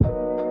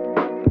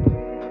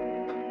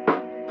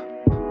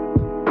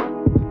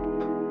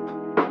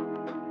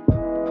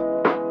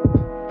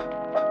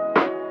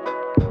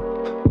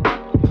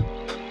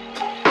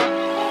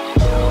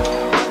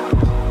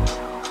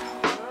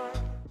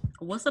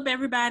up,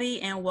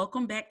 everybody, and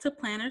welcome back to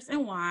Planners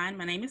and Wine.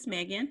 My name is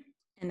Megan,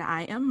 And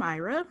I am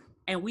Myra.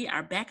 and we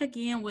are back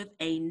again with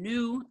a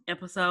new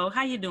episode.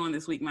 How you doing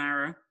this week,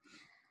 Myra?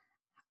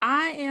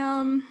 I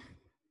am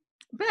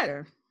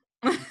better.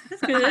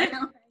 That's good.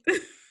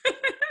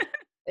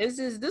 It's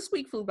just this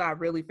week flew by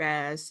really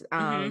fast.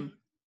 Has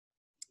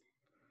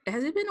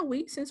it been a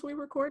week since we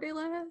recorded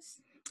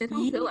last? It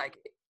don't feel like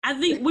it. I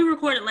think we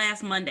recorded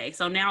last Monday,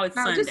 so now it's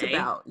Sunday. Just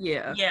about,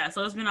 yeah. Yeah,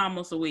 so it's been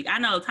almost a week. I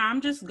know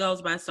time just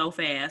goes by so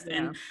fast,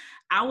 and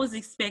I was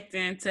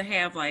expecting to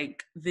have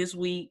like this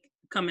week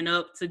coming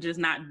up to just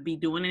not be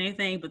doing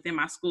anything, but then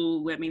my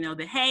school let me know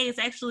that, hey, it's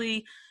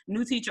actually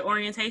new teacher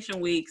orientation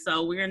week,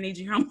 so we're gonna need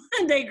you here on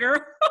Monday,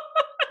 girl.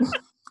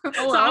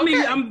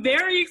 I'm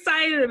very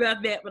excited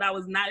about that, but I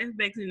was not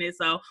expecting it.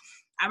 So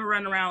I've been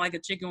running around like a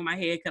chicken with my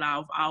head cut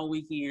off all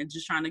weekend,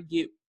 just trying to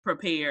get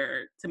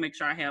prepared to make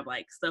sure I have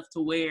like stuff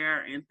to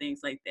wear and things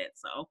like that.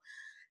 So,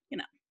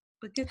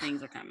 but good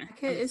things are coming.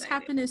 It's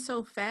happening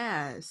so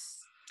fast.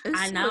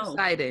 I know. So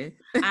exciting.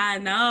 I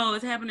know.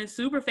 It's happening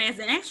super fast.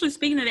 And actually,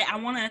 speaking of that, I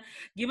want to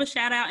give a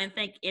shout out and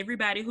thank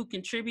everybody who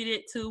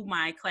contributed to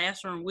my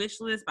classroom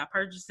wish list by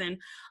purchasing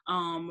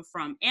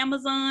from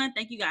Amazon.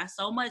 Thank you guys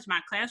so much.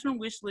 My classroom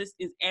wish list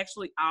is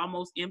actually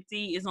almost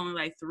empty. It's only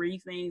like 3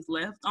 things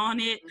left on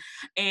it.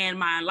 And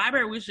my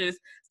library wish list,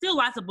 still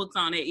lots of books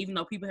on it, even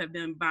though people have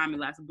been buying me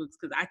lots of books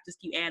because I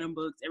just keep adding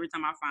books every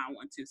time I find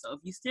one too. So if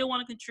you still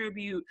want to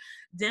contribute,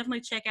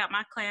 definitely check out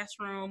my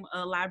classroom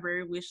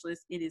library wish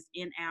list. It is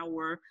in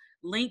our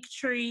link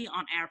tree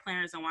on our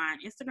Planners and Wine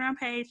Instagram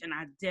page, and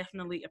I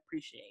definitely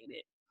appreciate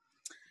it.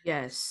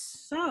 Yes.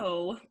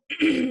 So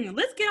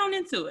let's get on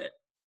into it.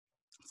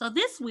 So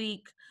this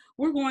week,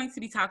 we're going to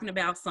be talking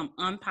about some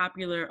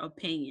unpopular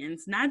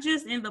opinions, not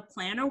just in the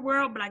planner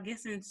world, but I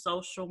guess in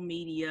social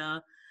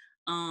media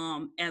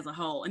as a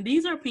whole. And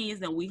these are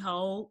opinions that we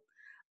hold.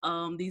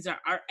 These are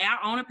our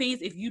own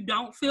opinions. If you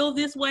don't feel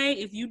this way,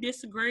 if you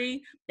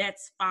disagree,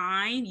 that's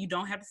fine. You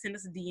don't have to send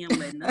us a DM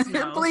letting us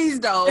know. Please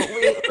don't.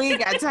 We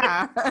ain't got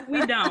time.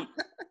 We don't.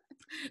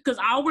 Because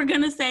all we're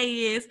going to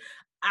say is,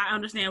 I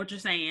understand what you're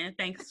saying.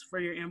 Thanks for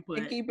your input.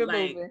 And keep it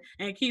moving.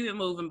 And keep it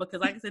moving.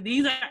 Because like I said,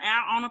 these are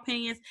our own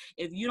opinions.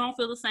 If you don't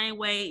feel the same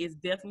way, it's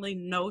definitely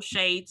no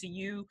shade to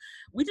you.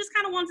 We just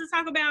kind of wanted to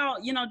talk about,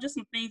 just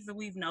some things that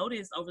we've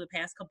noticed over the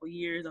past couple of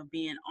years of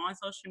being on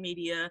social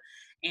media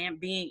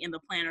and being in the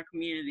planner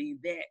community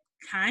that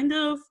kind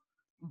of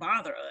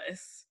bother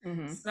us.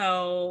 Mm-hmm.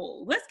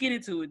 So let's get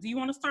into it. Do you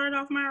want to start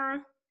off,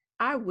 Myra?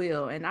 I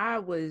will. And I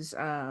was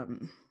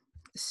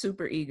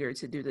super eager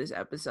to do this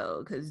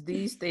episode because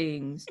these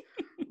things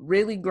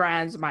really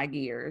grinds my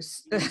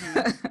gears.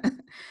 Mm-hmm.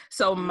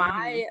 So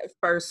my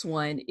first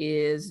one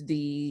is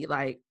the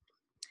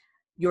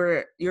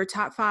your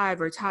top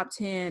 5 or top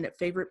 10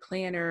 favorite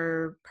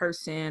planner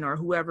person or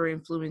whoever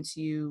influenced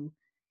you.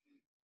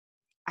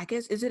 I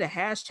guess, is it a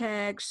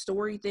hashtag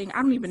story thing?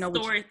 I don't even know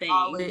what you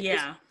call it.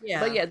 Yeah.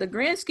 But yeah, the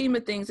grand scheme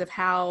of things of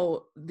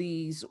how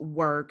these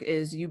work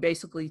is you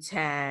basically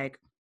tag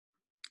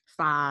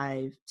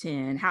 5,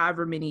 10,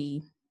 however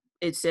many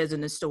it says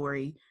in the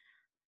story,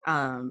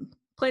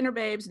 planner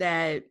babes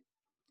that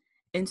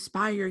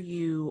inspire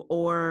you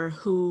or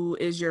who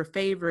is your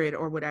favorite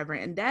or whatever.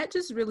 And that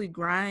just really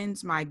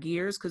grinds my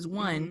gears because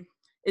one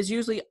is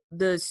usually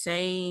the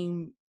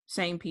same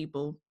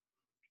people.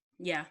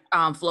 Yeah.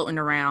 Floating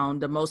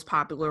around, the most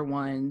popular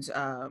ones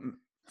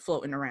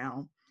floating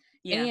around.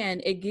 Yeah.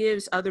 And it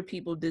gives other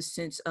people this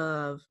sense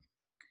of,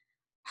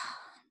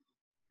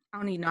 I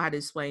don't even know how to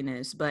explain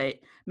this, but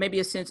maybe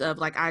a sense of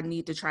like, I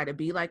need to try to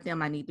be like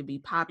them. I need to be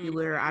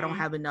popular. I don't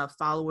have enough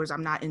followers.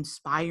 I'm not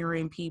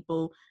inspiring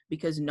people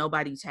because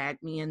nobody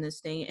tagged me in this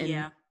thing.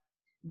 And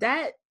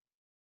that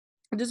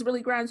just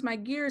really grinds my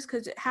gears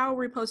because how are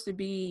we supposed to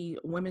be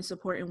women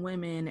supporting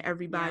women?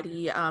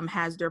 Everybody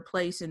has their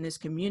place in this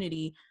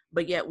community,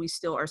 but yet we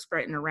still are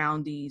spreading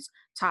around these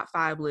top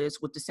 5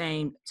 lists with the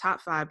same top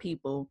 5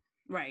 people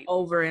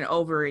over and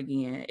over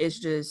again. It's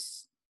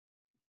just,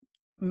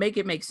 make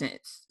it make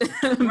sense. Make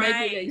it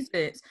make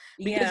sense.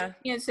 Because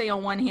you can't say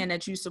on one hand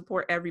that you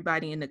support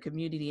everybody in the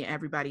community and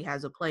everybody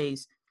has a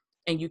place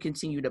and you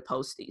continue to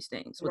post these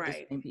things with the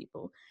same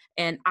people.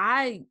 And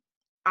I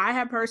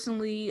have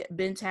personally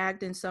been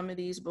tagged in some of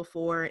these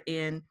before,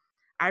 and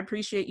I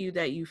appreciate you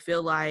that you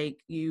feel like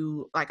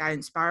I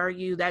inspire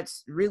you.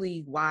 That's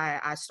really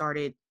why I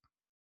started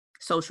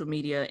social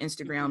media,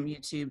 Instagram,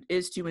 YouTube,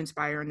 is to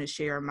inspire and to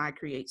share my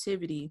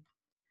creativity.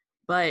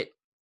 But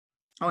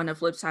on the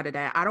flip side of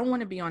that, I don't want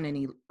to be on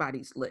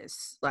anybody's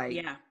list.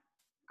 I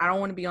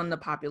don't want to be on the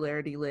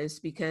popularity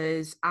list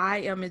because I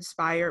am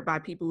inspired by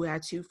people who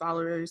had 2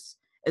 followers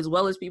as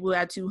well as people who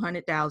had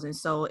 200,000.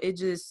 So it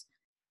just,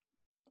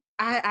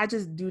 I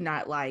just do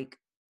not like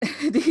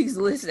these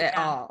lists at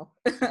all.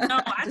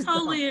 No, I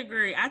totally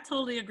agree.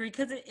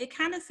 Because it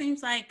kind of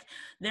seems like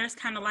there's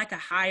kind of like a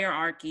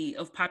hierarchy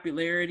of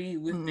popularity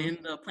within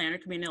the planner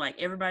community. Like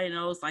everybody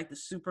knows like the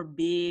super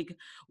big,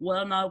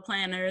 well-known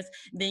planners.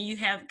 Then you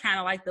have kind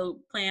of like the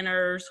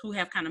planners who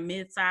have kind of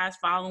mid-sized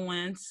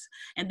followings.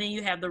 And then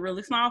you have the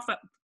really small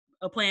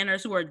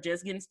planners who are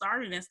just getting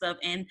started and stuff,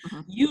 and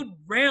Mm-hmm. you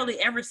rarely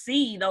ever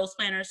see those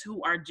planners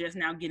who are just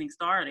now getting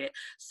started.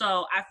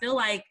 So I feel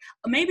like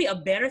maybe a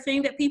better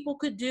thing that people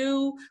could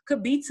do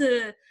could be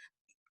to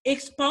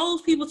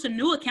expose people to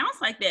new accounts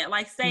like that.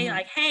 Like say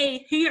like,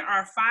 hey, here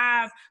are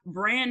 5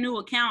 brand new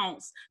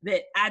accounts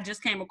that I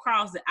just came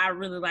across that I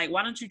really like.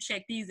 Why don't you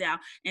check these out?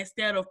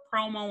 Instead of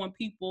promoting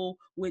people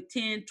with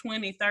 10,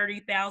 20,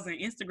 30,000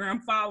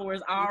 Instagram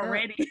followers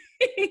already.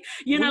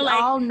 We like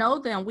all know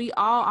them. We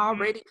all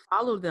already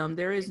follow them.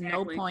 There is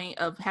no exactly. point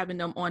of having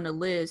them on the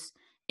list.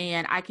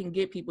 And I can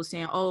get people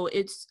saying, oh,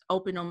 it's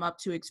open them up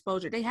to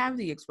exposure. They have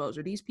the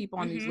exposure. These people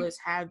on these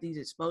lists have these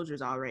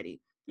exposures already.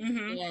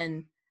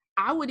 And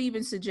I would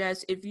even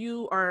suggest, if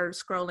you are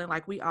scrolling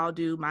like we all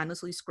do,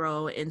 mindlessly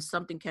scroll, and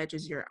something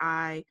catches your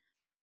eye,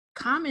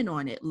 comment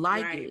on it,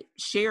 like it,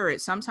 share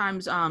it.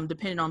 Sometimes,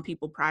 depending on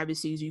people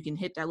privacies, you can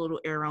hit that little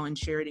arrow and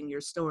share it in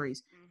your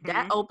stories.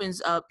 That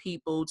opens up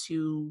people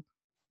to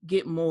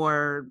get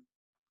more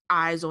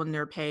eyes on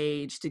their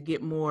page, to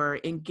get more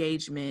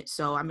engagement.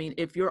 So, I mean,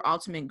 if your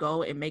ultimate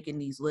goal in making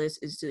these lists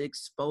is to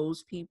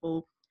expose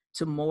people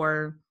to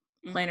more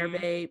planner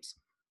babes,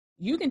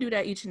 you can do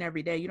that each and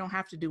every day. You don't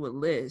have to do a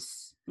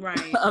list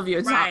of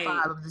your top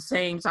 5 of the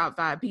same top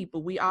 5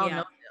 people. We all know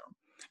them.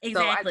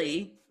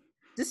 Exactly.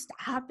 So just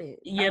stop it.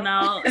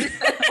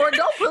 Or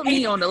don't put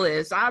me on the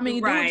list. I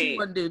mean, do what you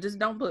want to do. Just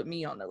don't put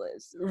me on the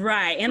list.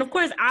 Right. And of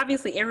course,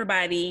 obviously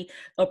everybody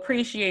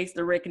appreciates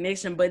the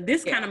recognition, but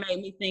this kind of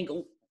made me think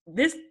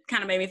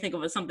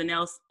of something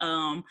else.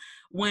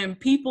 When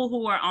people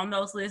who are on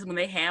those lists, when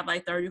they have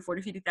like 30,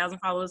 40, 50,000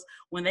 followers,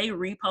 when they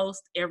repost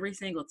every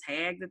single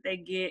tag that they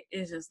get,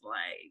 it's just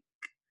like,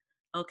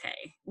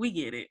 okay, we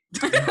get it.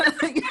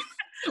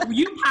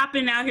 You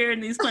popping out here in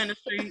these planner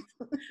streets,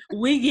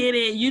 we get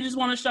it. You just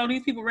want to show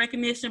these people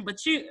recognition, but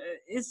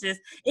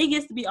it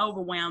gets to be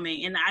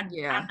overwhelming. And I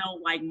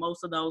don't like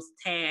most of those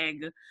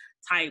tag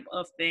type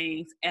of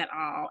things at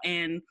all.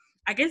 And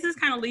I guess this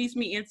kind of leads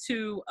me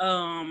into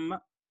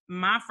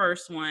my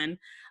first one.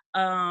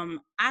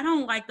 I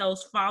don't like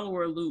those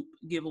follower loop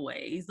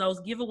giveaways. Those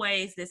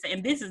giveaways that say,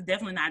 and this is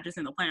definitely not just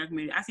in the planner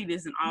community. I see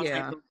this in all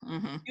types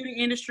of beauty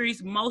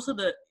industries. Most of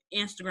the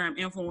Instagram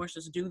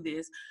influencers do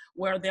this,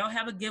 where they'll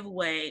have a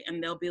giveaway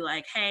and they'll be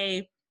like,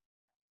 hey,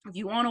 if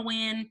you want to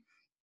win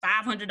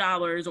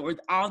 $500 or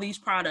all these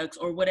products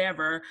or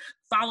whatever,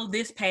 follow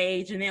this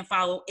page and then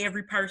follow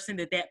every person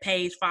that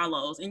page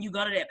follows. And you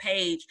go to that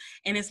page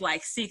and it's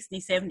like 60,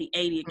 70,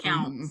 80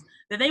 accounts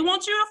that they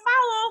want you to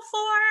follow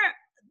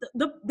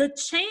for the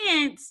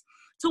chance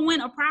to win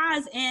a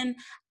prize. And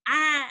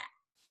I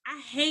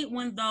hate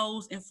when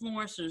those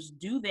influencers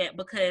do that,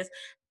 because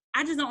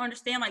I just don't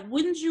understand. Like,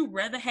 wouldn't you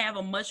rather have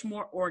a much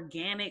more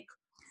organic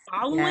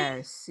following?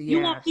 Yes.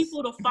 You want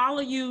people to follow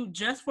you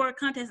just for a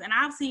contest. And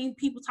I've seen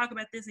people talk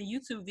about this in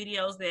YouTube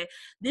videos, that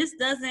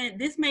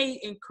this may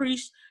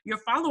increase your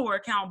follower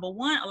account, but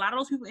 1, a lot of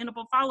those people end up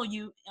unfollowing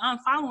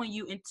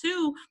you, and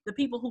 2, the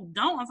people who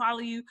don't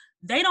unfollow you,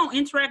 they don't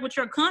interact with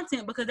your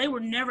content because they were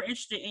never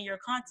interested in your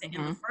content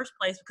in the first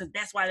place, because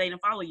that's why they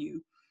didn't follow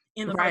you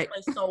in the first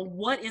place. So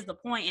what is the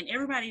point? And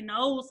everybody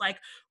knows, like,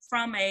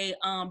 from a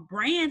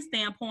brand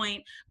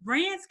standpoint,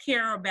 brands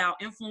care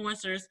about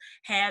influencers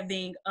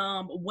having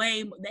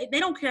they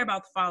don't care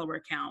about the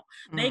follower count.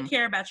 They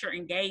care about your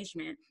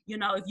engagement.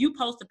 If you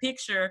post a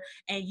picture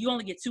and you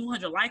only get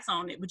 200 likes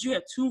on it, but you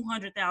have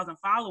 200,000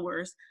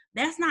 followers,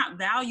 that's not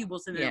valuable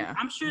to them.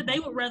 I'm sure they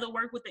would rather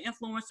work with the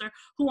influencer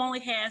who only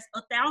has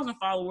 1,000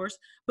 followers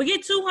but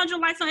get 200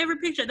 likes on every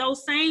picture,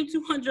 those same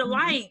 200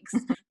 likes,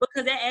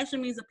 because that actually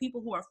means the people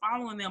who are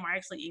following them are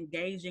actually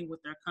engaging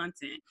with their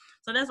content.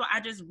 So that's why I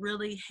just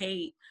really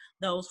hate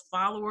those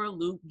follower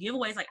loop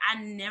giveaways. Like,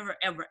 I never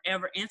ever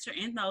enter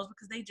in those,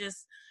 because they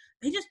just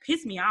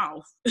piss me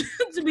off.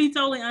 To be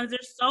totally honest, they're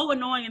so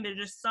annoying, and they're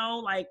just so,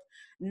 like,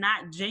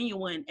 not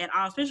genuine at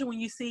all, especially when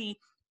you see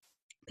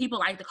people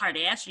like the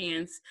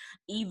Kardashians,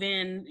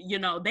 even,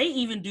 they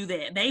even do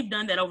that. They've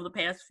done that over the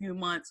past few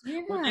months,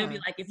 where they'll be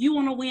like, if you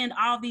want to win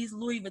all these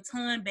Louis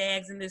Vuitton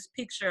bags in this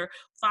picture,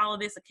 follow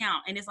this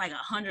account. And it's like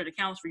 100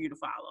 accounts for you to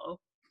follow.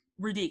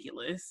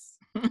 Ridiculous.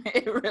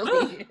 It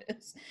really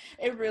is.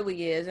 It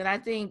really is. And I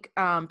think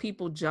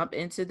people jump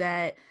into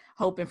that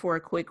hoping for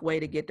a quick way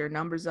to get their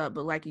numbers up.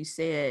 But like you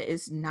said,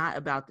 it's not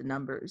about the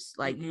numbers.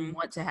 Like, you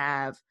want to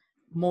have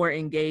more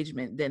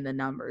engagement than the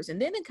numbers.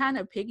 And then to kind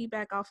of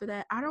piggyback off of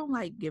that, I don't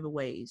like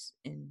giveaways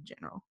in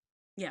general.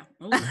 Yeah.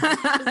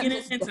 Let's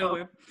get into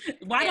it.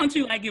 Why don't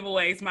you like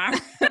giveaways, Myra?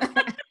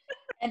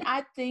 And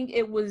I think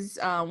it was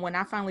when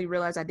I finally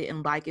realized I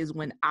didn't like is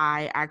when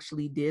I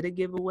actually did a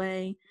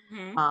giveaway.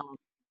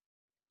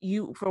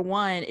 For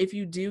one, if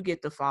you do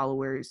get the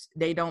followers,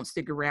 they don't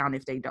stick around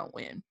if they don't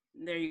win.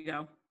 There you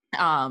go.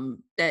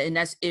 And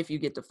that's if you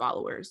get the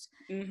followers.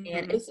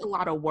 And it's a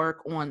lot of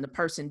work on the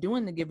person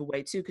doing the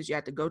giveaway too, because you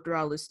have to go through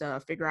all this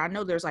stuff, figure out, I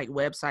know there's like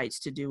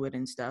websites to do it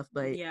and stuff,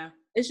 but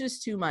it's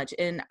just too much.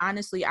 And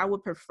honestly, I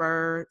would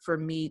prefer for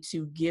me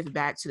to give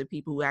back to the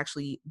people who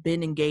actually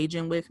been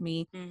engaging with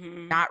me,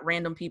 not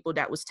random people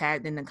that was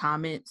tagged in the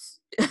comments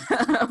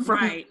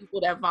from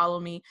people that follow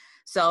me.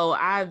 So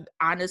I've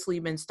honestly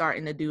been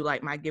starting to do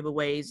like my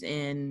giveaways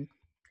in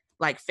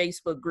like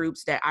Facebook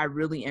groups that I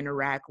really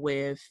interact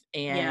with,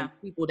 and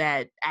people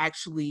that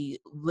actually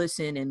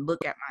listen and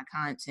look at my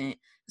content.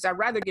 Because I'd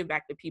rather give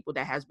back to people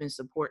that has been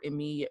supporting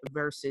me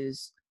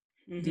versus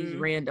these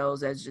randos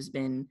that's just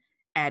been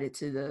added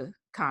to the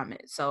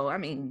comments. So, I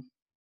mean,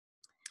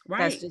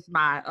 that's just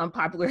my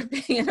unpopular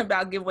opinion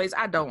about giveaways.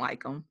 I don't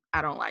like them.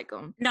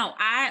 No,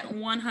 I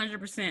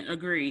 100%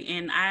 agree.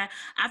 And I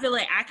feel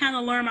like I kind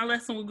of learned my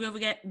lesson with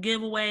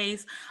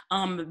giveaways.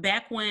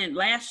 Back when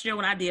last year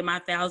when I did my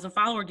 1,000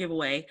 follower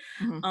giveaway,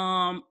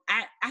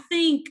 I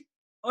think,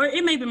 or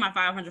it may be my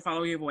 500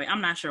 follower giveaway,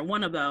 I'm not sure,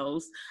 one of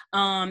those.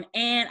 And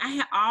I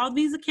had all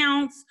these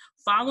accounts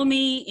follow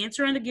me,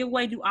 enter in the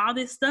giveaway, do all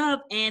this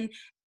stuff. And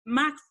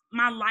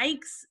my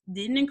likes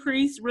didn't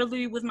increase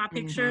really with my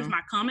pictures.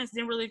 My comments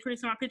didn't really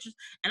increase in my pictures.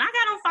 And I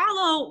got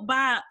unfollowed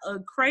by a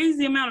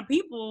crazy amount of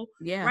people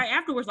right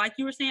afterwards, like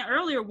you were saying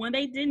earlier, when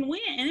they didn't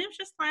win. And it was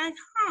just like,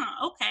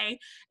 okay.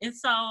 And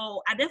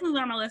so I definitely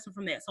learned my lesson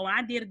from that. So when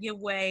I did a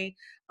giveaway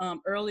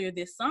earlier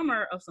this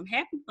summer of some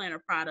Happy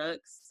Planner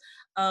products,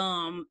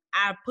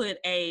 I put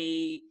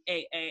it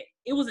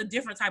was a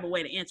different type of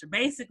way to enter.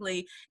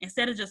 Basically,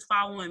 instead of just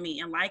following me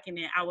and liking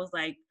it, I was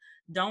like,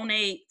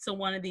 donate to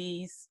one of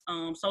these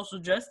social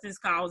justice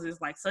causes,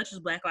 like such as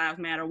Black Lives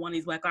Matter, one of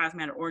these Black Lives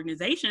Matter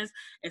organizations,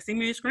 and send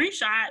me a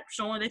screenshot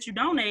showing that you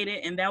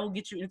donated, and that will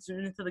get you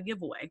into the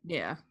giveaway.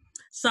 Yeah.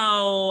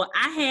 So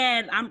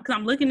I'm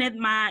looking at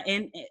my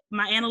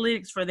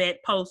analytics for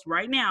that post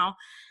right now.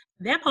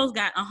 That post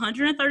got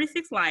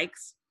 136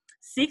 likes,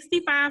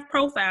 65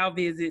 profile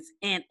visits,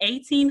 and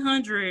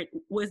 1,800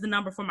 was the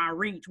number for my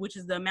reach, which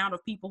is the amount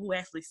of people who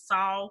actually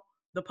saw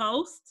the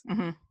post.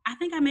 I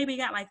think I maybe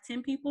got like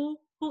 10 people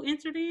who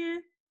entered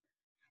in.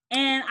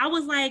 And I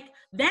was like,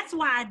 that's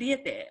why I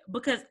did that,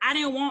 because I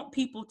didn't want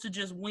people to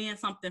just win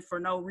something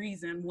for no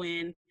reason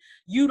when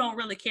you don't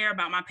really care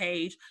about my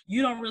page.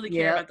 You don't really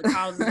care about the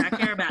causes I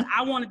care about.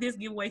 I wanted this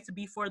giveaway to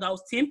be for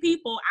those 10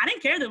 people. I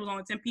didn't care that it was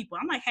only 10 people.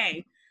 I'm like,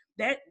 hey,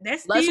 that's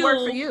still less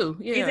work for you.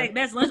 Exactly,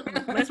 that's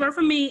less work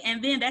for me.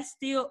 And then that's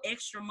still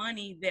extra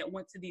money that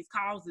went to these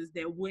causes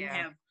that wouldn't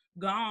have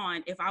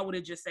gone if I would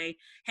have just say,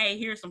 hey,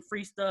 here's some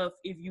free stuff.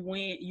 If you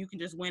win, you can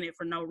just win it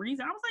for no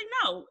reason. I was like,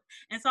 no.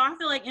 And so I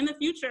feel like in the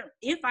future,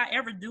 if I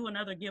ever do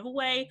another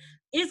giveaway,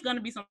 it's going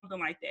to be something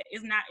like that.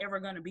 It's not ever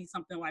going to be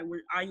something like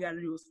where all you got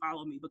to do is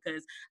follow me,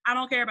 because I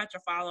don't care about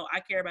your follow. I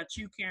care about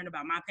you caring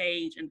about my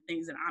page and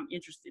things that I'm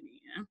interested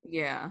in.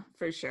 Yeah,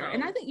 for sure. So,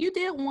 and I think you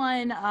did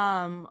one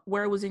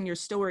where it was in your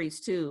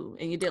stories too,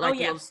 and you did like a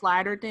little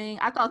slider thing.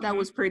 I thought that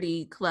was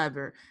pretty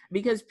clever,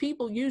 because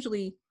people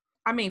usually,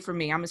 I mean, for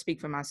me, I'm gonna speak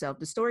for myself.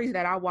 The stories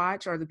that I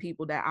watch are the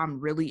people that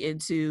I'm really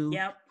into.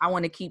 I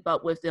want to keep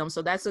up with them.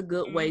 So that's a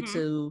good way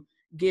to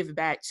give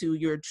back to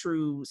your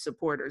true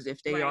supporters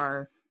if they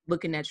are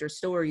looking at your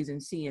stories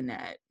and seeing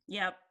that.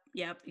 Yep,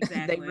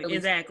 exactly.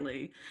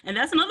 Exactly. And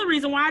that's another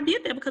reason why I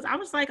did that, because I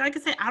was like I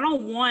said, I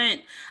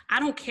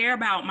don't care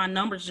about my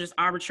numbers just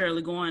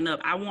arbitrarily going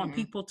up. I want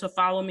people to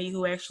follow me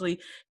who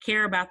actually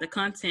care about the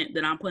content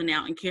that I'm putting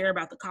out and care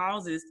about the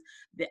causes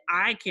that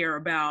I care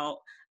about.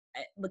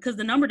 Because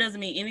the number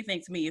doesn't mean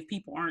anything to me if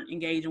people aren't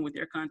engaging with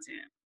their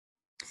content.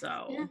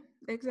 So yeah,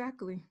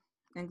 exactly.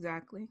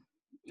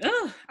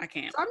 Ugh, I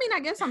can't. So, I mean,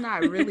 I guess I'm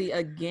not really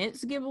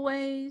against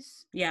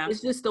giveaways. Yeah,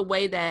 it's just the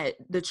way that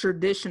the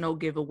traditional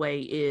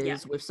giveaway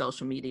is with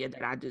social media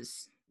that I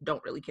just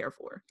don't really care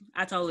for.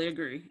 I totally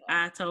agree.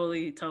 I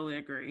totally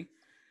agree.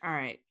 All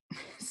right.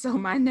 So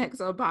my next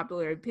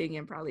unpopular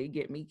opinion probably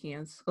get me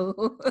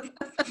canceled.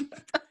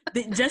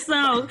 Just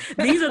so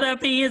these are the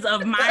opinions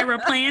of Myra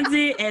Plans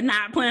It and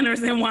not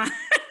Planners and Wine.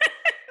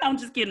 I'm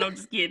just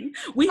kidding.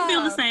 We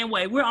feel the same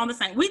way. We're on the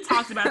same. We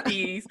talked about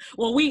these.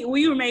 Well,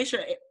 we made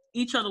sure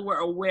each other were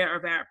aware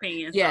of our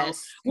opinions. Yes.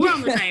 So we're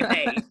on the same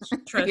page.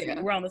 Trust me,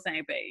 we're on the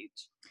same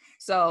page.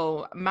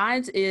 So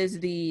mine is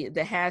the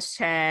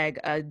hashtag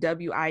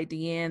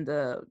WIDN,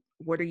 the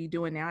what are you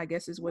doing now, I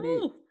guess is what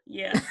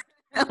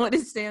what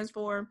it stands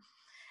for.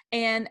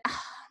 And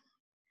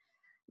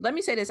let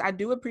me say this, I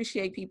do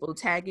appreciate people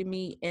tagging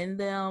me in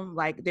them.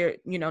 Like, they're,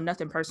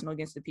 nothing personal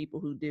against the people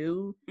who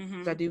do.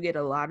 Because I do get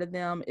a lot of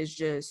them. It's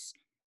just,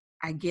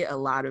 I get a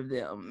lot of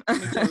them.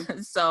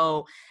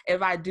 So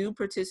if I do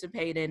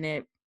participate in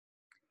it,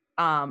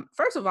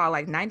 first of all,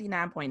 like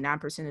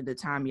 99.9% of the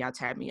time y'all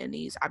tag me in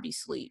these, I be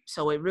asleep.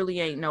 So it really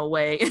ain't no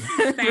way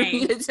for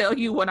me to tell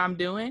you what I'm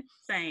doing.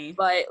 Same.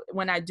 But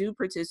when I do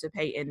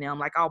participate in them,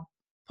 like I'll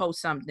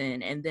post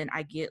something and then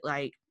I get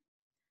like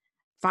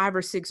 5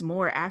 or 6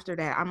 more after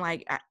that. I'm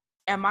like,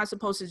 am I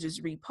supposed to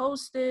just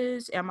repost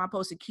this? Am I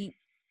supposed to keep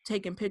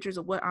taking pictures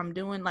of what I'm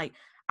doing? Like,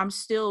 I'm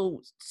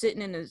still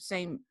sitting in the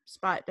same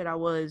spot that I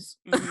was.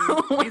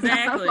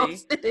 Exactly.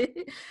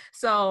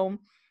 So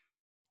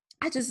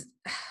I don't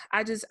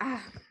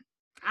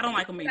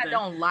like them either. I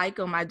don't like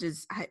them. I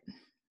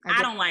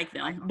don't like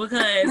them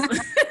because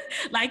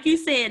like you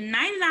said,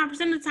 99% of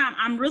the time,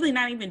 I'm really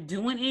not even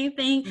doing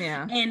anything.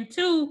 Yeah. And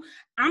two,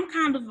 I'm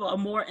kind of a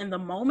more in the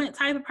moment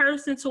type of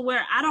person to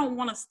where I don't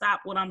want to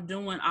stop what I'm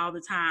doing all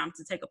the time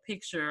to take a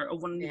picture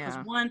of one of them.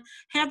 Because one,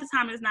 half the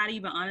time it's not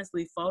even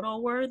honestly photo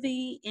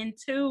worthy. And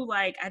two,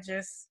 like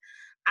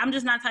I'm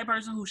just not the type of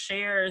person who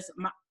shares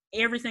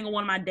every single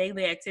one of my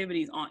daily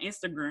activities on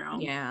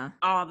Instagram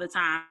all the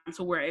time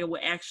to where it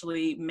would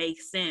actually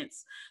make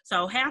sense.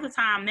 So half the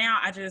time now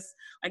I just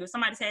like if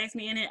somebody tags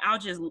me in it, I'll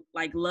just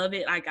like love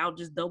it. Like I'll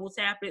just double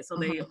tap it so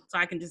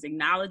I can just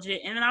acknowledge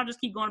it, and then I'll just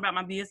keep going about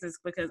my business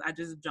because I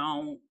just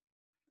don't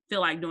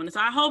feel like doing it. So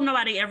I hope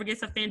nobody ever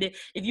gets offended.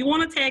 If you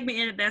want to tag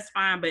me in it, that's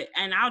fine,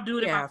 and I'll do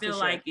it if I feel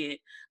like it.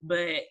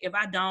 But if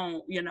I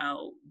don't,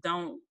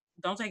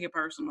 don't take it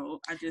personal.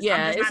 I'm just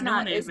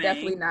it's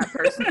definitely not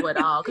personal at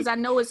all. Because I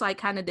know it's like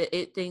kind of the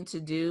it thing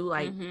to do.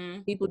 Like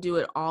people do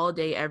it all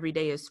day, every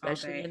day,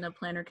 especially in the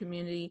planner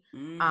community.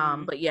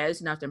 But yeah,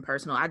 it's nothing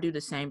personal. I do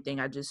the same thing.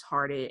 I just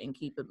heart it and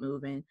keep it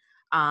moving.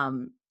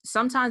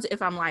 Sometimes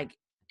if I'm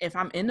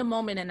in the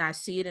moment and I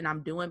see it and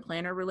I'm doing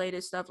planner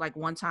related stuff, like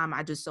one time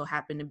I just so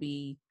happened to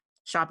be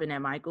shopping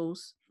at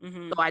Michael's.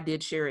 So I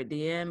did share it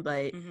then,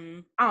 but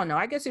I don't know.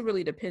 I guess it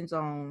really depends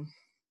on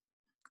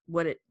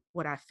what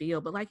I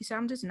feel. But like you said,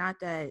 I'm just not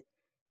that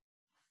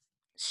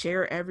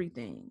share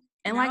everything.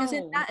 And like I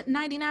said,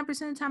 99% of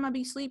the time I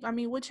be asleep. I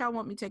mean, what y'all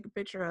want me to take a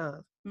picture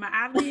of? My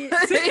eyelids?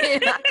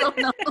 I don't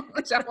know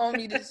what y'all want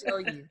me to show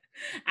you.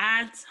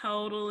 I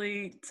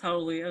totally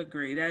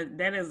agree.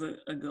 That is a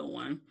good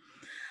one.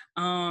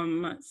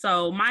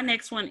 So my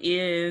next one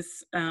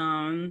is,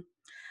 I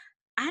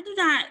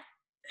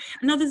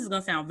know this is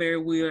going to sound very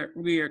weird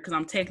because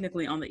I'm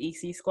technically on the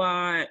EC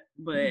squad,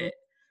 but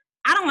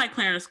I don't like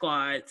planner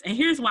squads. And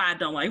here's why I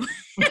don't like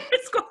planner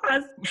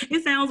squads.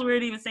 It sounds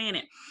weird even saying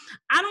it.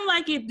 I don't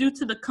like it due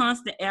to the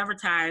constant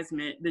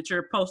advertisement that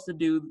you're supposed to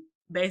do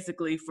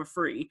basically for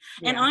free.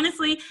 And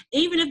honestly,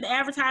 even if the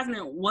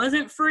advertisement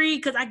wasn't free,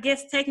 because I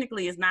guess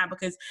technically it's not,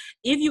 because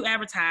if you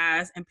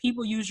advertise and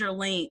people use your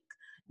link,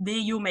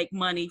 then you'll make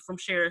money from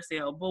share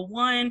sale. But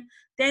one,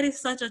 that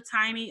is such a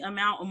tiny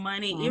amount of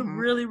money. It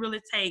really, really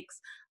takes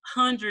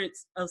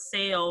hundreds of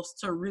sales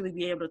to really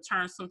be able to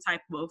turn some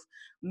type of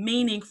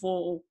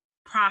meaningful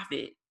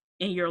profit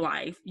in your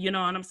life. You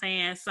know what I'm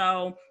saying?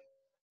 So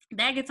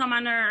that gets on my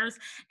nerves.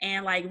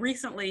 And like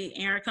recently,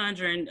 Erin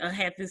Condren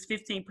had this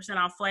 15%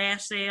 off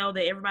flash sale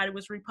that everybody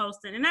was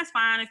reposting. And that's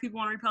fine if people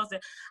want to repost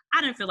it.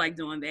 I didn't feel like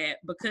doing that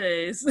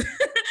because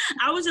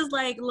I was just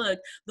like, look,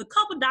 the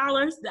couple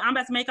dollars that I'm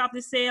about to make off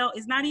this sale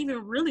is not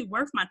even really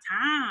worth my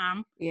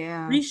time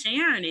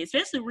resharing it,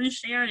 especially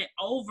resharing it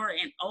over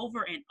and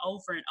over and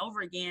over and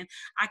over again.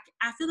 I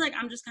feel like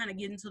I'm just kind of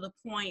getting to the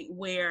point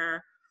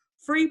where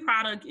free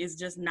product is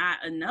just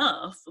not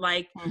enough.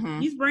 Like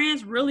these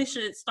brands really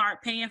should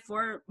start paying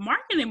for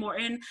marketing more.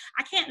 And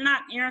I can't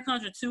knock Erin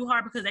Condren too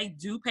hard because they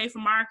do pay for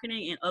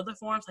marketing in other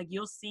forms. Like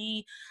you'll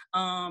see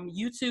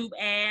YouTube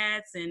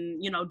ads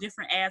and,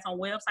 different ads on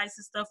websites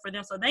and stuff for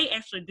them. So they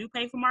actually do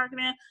pay for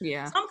marketing.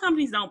 Yeah. Some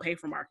companies don't pay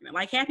for marketing.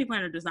 Like Happy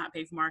Planner does not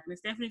pay for marketing.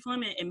 Stephanie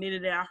Fleming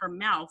admitted it out her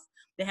mouth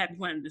that Happy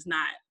Planner does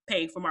not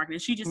pay for marketing.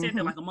 She just said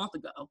that like a month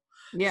ago.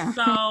 Yeah.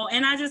 So,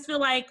 and I just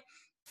feel like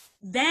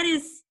that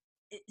is,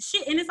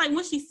 and it's like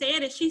when she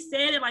said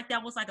it like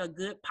that was like a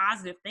good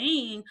positive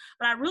thing,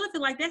 but I really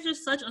feel like that's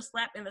just such a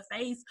slap in the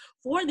face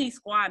for these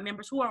squad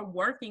members who are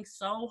working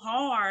so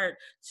hard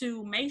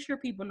to make sure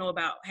people know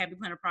about Happy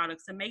Planner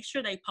products, to make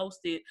sure they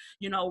post it,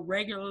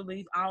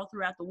 regularly all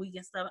throughout the week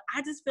and stuff.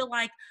 I just feel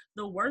like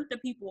the work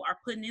that people are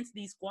putting into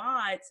these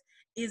squads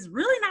is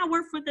really not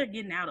worth what they're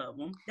getting out of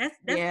them. That's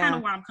kind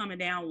of where I'm coming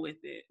down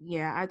with it.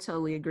 Yeah, I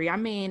totally agree. I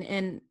mean,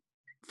 and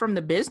from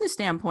the business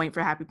standpoint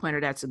for Happy Planner,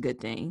 that's a good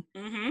thing.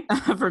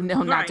 For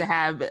them not to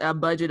have a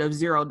budget of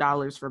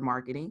 $0 for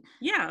marketing.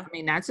 Yeah. I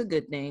mean, that's a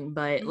good thing.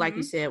 But like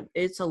you said,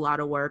 it's a lot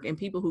of work, and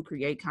people who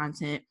create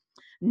content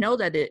know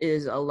that it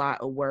is a lot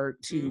of work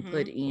to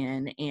put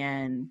in.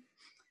 And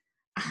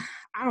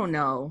I don't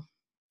know.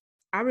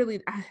 I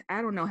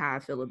don't know how I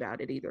feel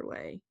about it either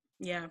way.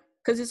 Yeah.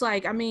 Because it's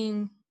like, I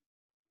mean,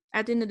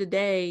 at the end of the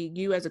day,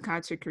 you as a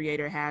content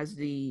creator have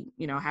the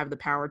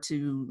power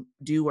to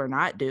do or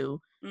not do.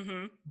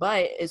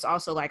 But it's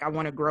also like I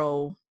want to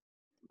grow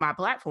my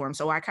platform,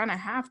 so I kind of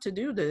have to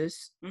do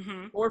this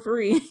for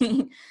free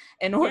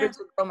in order to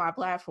grow my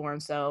platform.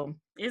 So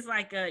it's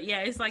like you're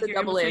in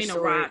between a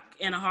rock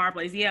and a hard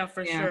place. Yeah,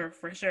 for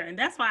sure. And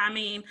that's why, I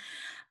mean,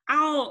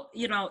 I'll,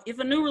 if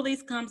a new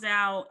release comes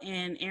out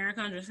and Erin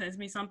Condren sends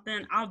me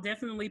something, I'll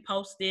definitely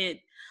post it.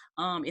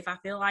 If I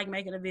feel like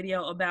making a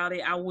video about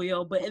it, I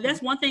will. But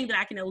that's one thing that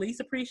I can at least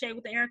appreciate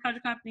with the Erin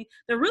Condren Company.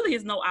 There really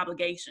is no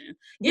obligation.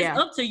 It's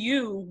up to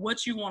you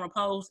what you want to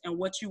post and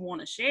what you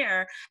want to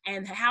share,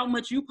 and how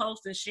much you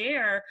post and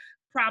share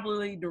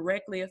probably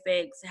directly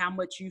affects how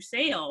much you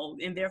sell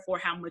and therefore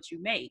how much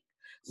you make.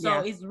 So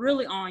Yeah. it's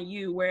really on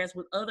you. Whereas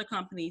with other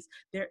companies,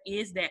 there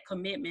is that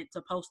commitment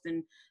to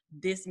posting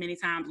this many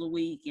times a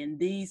week and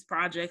these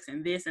projects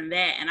and this and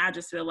that. And I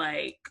just feel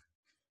like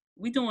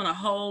we're doing a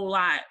whole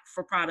lot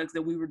for products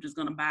that we were just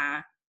going to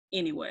buy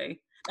anyway.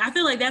 I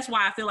feel like that's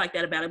why I feel like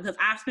that about it, because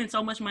I've spent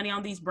so much money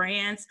on these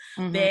brands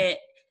that,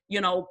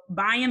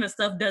 buying the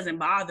stuff doesn't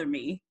bother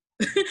me.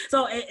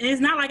 So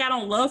it's not like I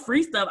don't love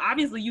free stuff.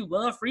 Obviously you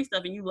love free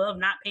stuff and you love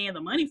not paying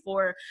the money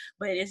for it,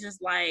 but it's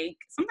just like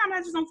sometimes I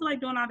just don't feel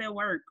like doing all that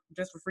work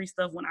just for free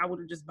stuff when I would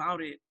have just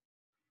bought it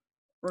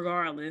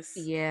regardless.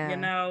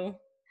 Yeah.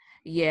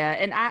 Yeah,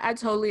 and I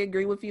totally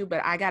agree with you,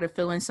 but I got a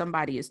feeling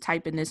somebody is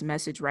typing this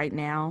message right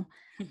now.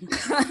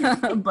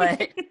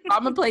 But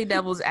I'm gonna play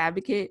devil's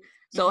advocate.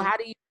 So how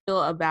do you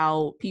feel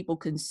about people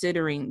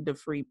considering the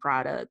free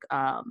product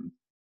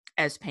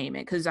as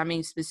payment? Because I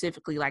mean,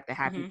 specifically like the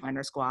Happy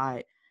Planner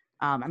Squad.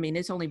 I mean,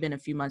 it's only been a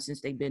few months since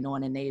they've been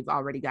on, and they've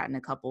already gotten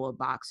a couple of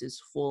boxes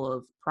full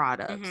of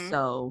products.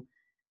 So,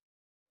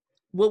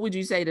 what would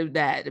you say to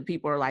that? The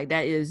people are like,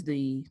 that is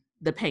the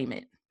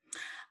payment.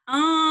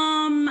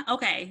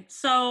 Okay,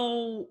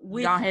 so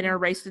go ahead and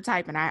erase the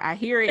typing. I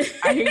hear it.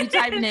 I hear you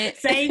typing it.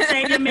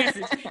 Save your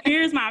message.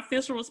 Here's my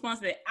official response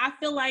to that. I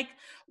feel like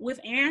with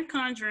Erin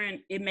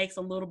Condren, it makes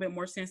a little bit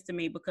more sense to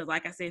me because,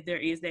 like I said, there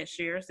is that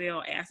share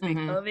sale aspect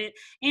of it,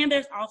 and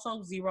there's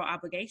also zero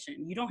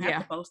obligation. You don't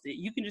have to post it.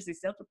 You can just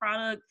accept the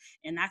product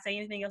and not say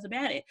anything else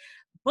about it.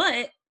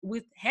 But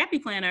with Happy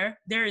Planner,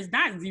 there is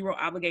not zero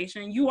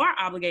obligation. You are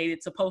obligated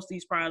to post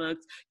these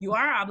products. You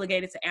are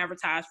obligated to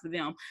advertise for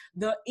them.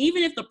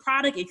 Even if the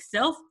product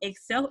itself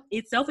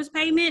is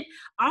payment,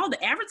 all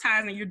the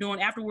advertising you're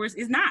doing afterwards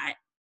is not.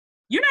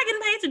 You're not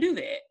getting paid to do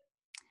that.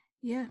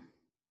 Yeah.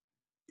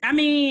 I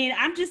mean,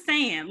 I'm just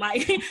saying,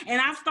 like,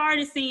 and I've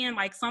started seeing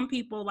like some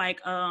people like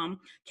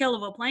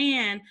Kelva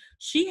Plan,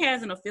 she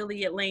has an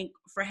affiliate link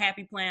for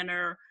Happy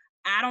Planner.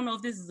 I don't know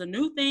if this is a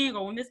new thing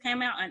or when this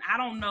came out, and I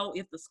don't know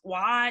if the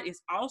squad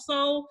is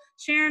also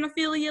sharing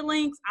affiliate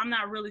links. I'm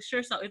not really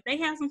sure. So if they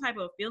have some type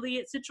of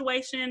affiliate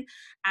situation,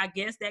 I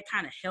guess that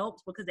kind of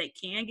helps because they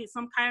can get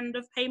some kind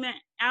of payment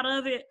out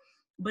of it.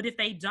 But if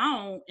they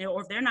don't,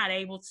 or if they're not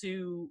able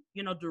to,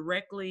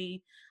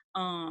 directly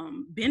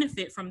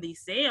benefit from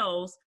these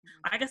sales,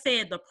 like I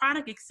said, the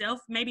product itself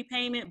may be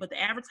payment, but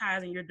the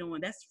advertising you're doing,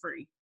 that's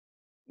free.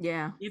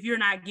 Yeah. If you're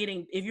not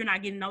getting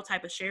no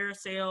type of share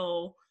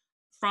sale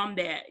from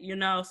that,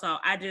 so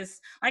I just,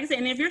 like I said,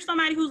 and if you're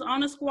somebody who's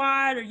on a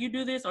squad or you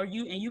do this or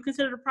you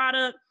consider the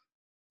product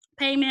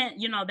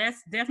payment,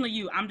 that's definitely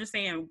you. I'm just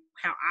saying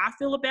how I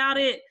feel about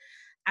it.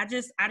 I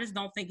just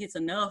don't think it's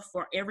enough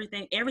for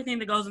everything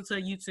that goes into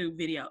a YouTube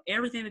video,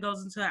 everything that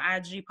goes into an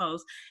IG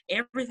post,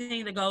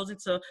 everything that goes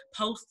into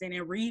posting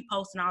and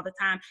reposting all the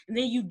time. And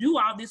then you do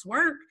all this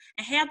work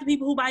and half the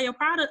people who buy the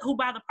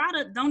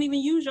product don't even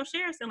use your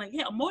share selling.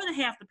 Yeah, more than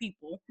half the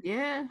people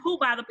who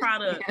buy the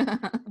product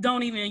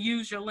don't even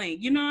use your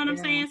link. You know what I'm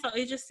saying? So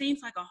it just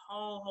seems like a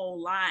whole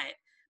lot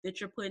that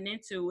you're putting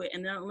into it.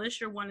 And then unless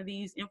you're one of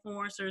these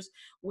influencers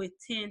with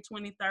 10,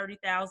 20,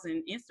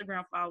 30,000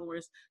 Instagram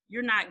followers,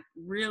 you're not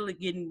really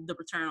getting the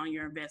return on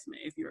your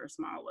investment if you're a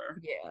smaller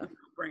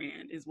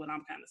brand, is what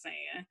I'm kind of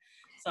saying.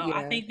 So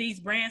I think these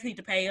brands need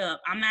to pay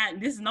up.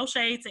 This is no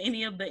shade to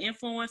any of the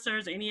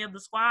influencers, or any of the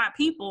squad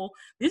people.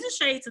 This is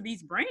shade to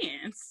these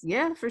brands.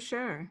 Yeah, for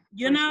sure.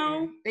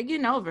 They're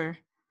getting over.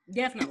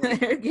 Definitely.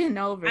 They're getting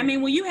over. I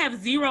mean, when you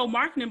have zero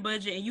marketing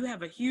budget and you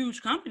have a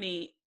huge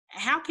company,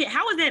 how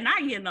is that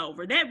not getting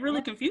over? That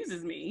really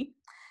confuses me.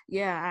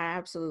 Yeah, I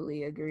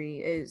absolutely agree.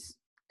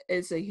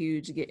 It's a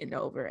huge getting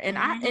over. And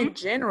I, in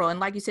general, and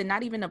like you said,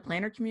 not even the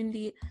planner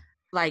community,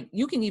 like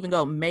you can even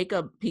go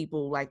makeup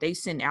people, like they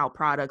send out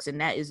products and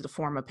that is the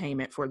form of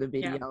payment for the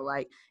video. Yeah.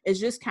 Like it's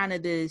just kind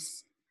of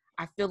this,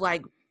 I feel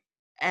like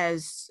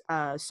as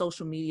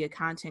social media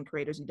content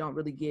creators, you don't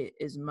really get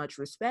as much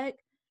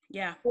respect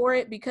for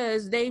it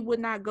because they would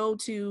not go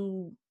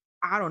to,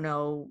 I don't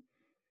know,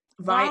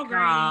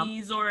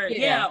 Walgreens or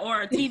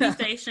or a TV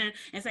station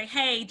and say,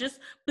 hey, just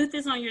put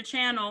this on your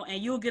channel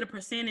and you'll get a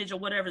percentage of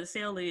whatever the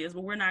sale is,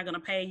 but we're not going to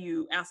pay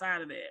you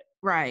outside of it.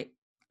 Right.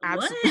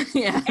 Absolutely. What?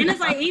 Yeah. And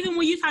it's like, even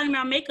when you're talking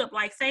about makeup,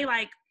 like say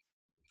like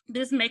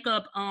this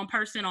makeup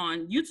person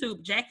on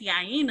YouTube, Jackie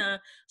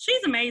Aina,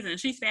 she's amazing.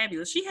 She's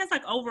fabulous. She has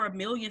like over 1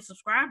 million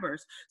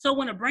subscribers. So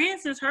when a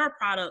brand sends her a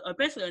product,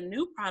 especially a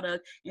new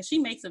product, and she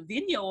makes a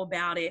video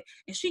about it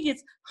and she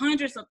gets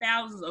hundreds of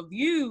thousands of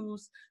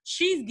views,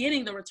 she's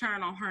getting the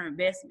return on her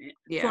investment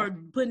for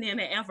putting in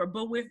the effort.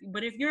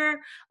 But if you're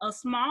a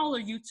smaller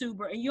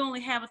YouTuber and you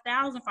only have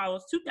 1,000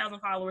 followers, 2,000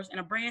 followers, and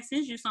a brand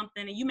sends you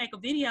something and you make a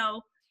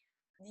video,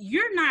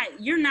 you're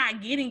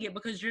not getting it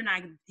because you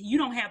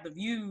don't have the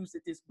views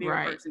that this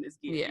bigger person is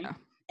getting. Yeah.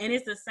 And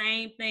it's the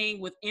same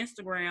thing with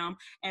Instagram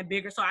and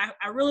bigger. So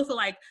I really feel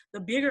like the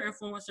bigger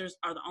influencers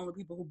are the only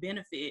people who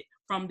benefit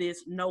from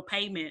this no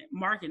payment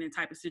marketing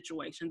type of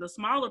situation. The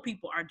smaller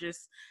people are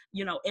just,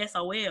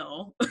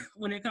 SOL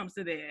when it comes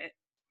to that.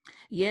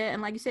 Yeah,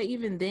 and like you said,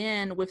 even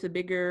then with the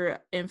bigger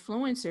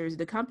influencers,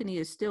 the company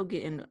is still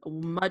getting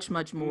much,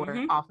 much more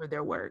Mm-hmm. off of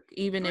their work.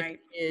 Even if Right.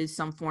 it is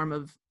some form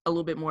of a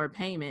little bit more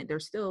payment,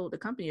 the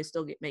company is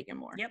still making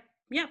more Yep.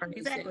 Yep. for new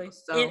Exactly.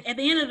 sales. So At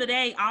the end of the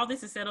day, all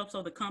this is set up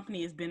so the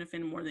company is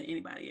benefiting more than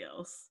anybody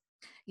else.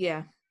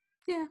 yeah.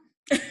 Yeah.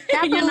 You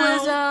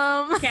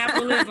know, Capitalism.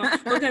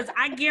 capitalism. Because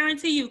I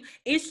guarantee you,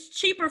 it's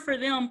cheaper for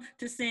them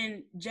to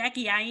send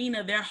Jackie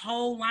Aina their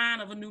whole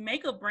line of a new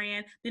makeup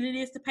brand than it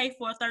is to pay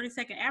for a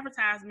 30-second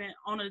advertisement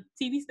on a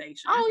TV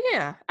station. Oh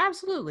yeah,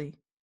 absolutely.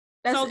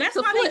 So It's that's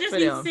a why they flip just for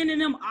need them. sending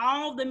them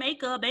all the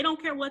makeup. They don't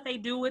care what they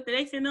do with it.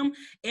 They send them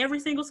every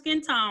single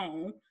skin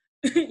tone,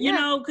 you Yeah.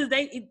 know, because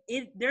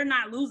they're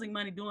not losing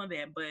money doing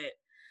that. But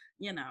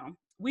you know,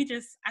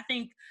 I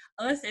think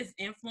us as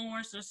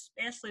influencers,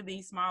 especially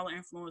these smaller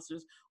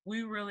influencers,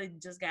 we really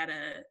just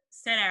gotta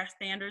set our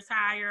standards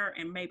higher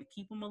and maybe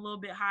keep them a little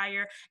bit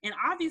higher. And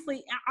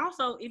obviously,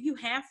 also if you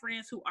have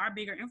friends who are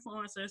bigger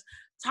influencers,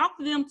 talk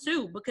to them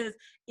too, because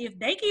if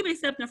they keep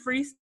accepting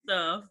free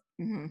stuff,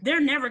 Mm-hmm. they're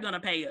never gonna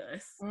pay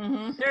us.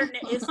 Mm-hmm.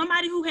 If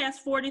somebody who has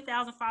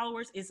 40,000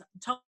 followers is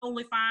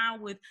totally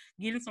fine with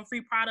getting some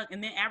free product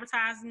and then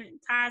advertising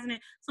it,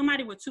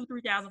 somebody with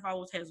 2,000-3,000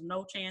 followers has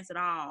no chance at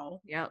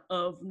all Yep.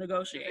 of It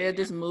negotiating.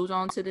 just moves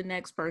on to the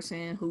next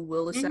person who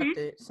will accept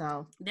it.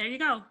 So There you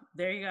go.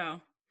 There you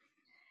go.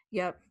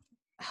 yep.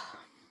 So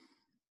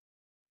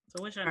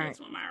what's your All next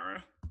right. one,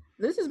 Myra?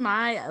 This is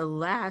my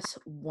last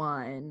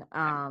one.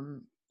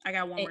 I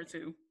got one more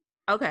too.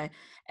 Okay.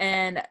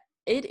 And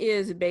it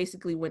is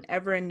basically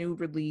whenever a new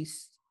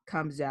release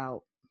comes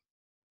out,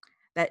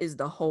 that is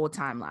the whole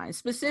timeline.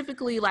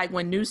 Specifically, like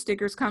when new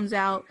stickers comes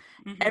out,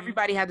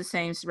 everybody had the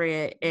same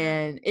spread,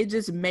 and it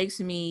just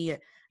makes me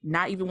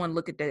not even want to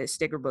look at the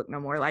sticker book no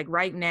more. Like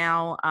right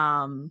now,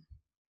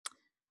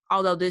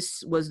 although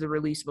this was the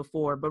release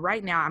before, but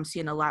right now I'm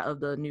seeing a lot of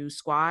the new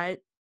Squad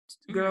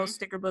Girls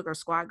sticker book or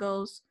Squad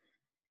Goals.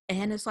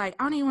 And it's like,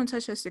 I don't even want to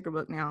touch that sticker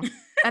book now.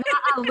 And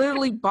I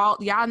literally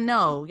bought, y'all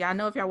know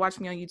if y'all watch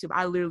me on YouTube,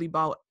 I literally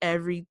bought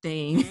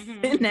everything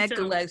in that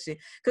collection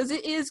because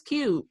it is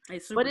cute.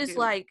 But it's cute.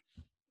 like,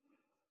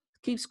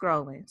 keep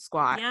scrolling,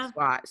 squat.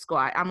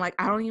 I'm like,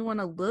 I don't even want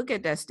to look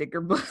at that sticker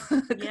book.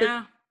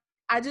 Yeah.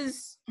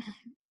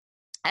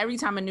 Every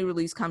time a new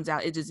release comes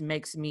out, it just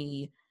makes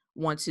me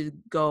want to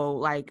go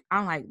like,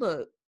 I'm like,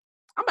 look,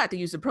 I'm about to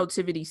use the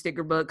productivity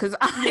sticker book because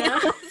I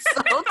am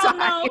so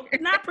tired. Oh, no,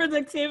 not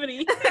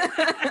productivity.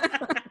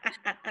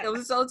 I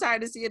was so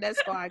tired of seeing that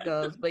Squad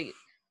Goes, but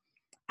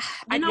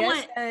I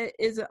guess that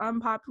is an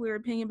unpopular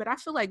opinion, but I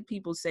feel like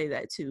people say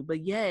that too.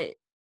 But yet,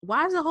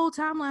 why is the whole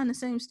timeline the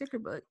same sticker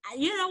book?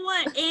 You know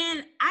what?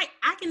 And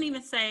I can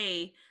even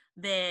say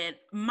that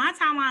my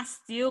timeline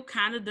still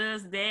kind of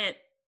does that,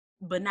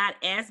 but not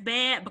as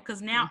bad,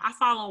 because now I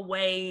follow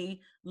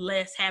way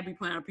less Happy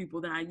Planner people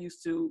than I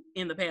used to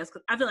in the past.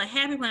 Because I feel like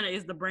Happy Planner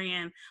is the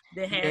brand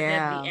that has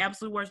that the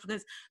absolute worst,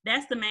 because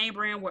that's the main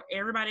brand where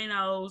everybody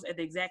knows at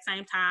the exact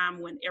same time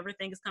when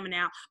everything is coming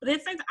out. But at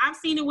the same time, I've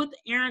seen it with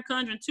Erin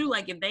Condren too.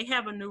 Like if they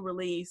have a new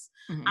release,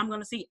 I'm going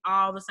to see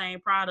all the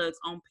same products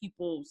on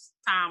people's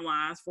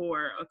timelines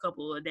for a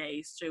couple of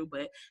days too.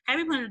 But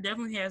Happy Planner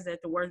definitely has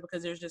that the worst,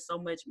 because there's just so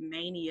much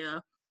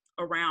mania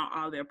around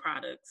all their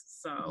products.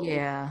 So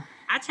yeah,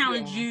 I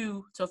challenge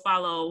you to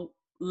follow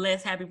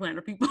less Happy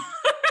Planner people.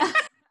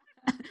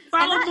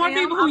 Follow more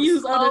people who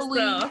use other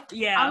stuff.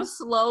 Yeah, I'm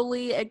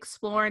slowly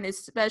exploring,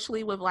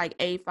 especially with like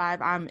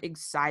A5. I'm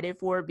excited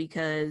for it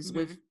because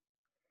with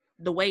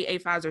the way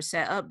A5s are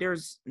set up,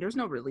 there's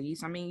no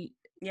release. I mean,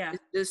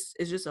 it's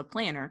just a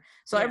planner,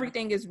 so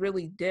everything is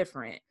really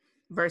different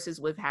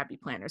versus with Happy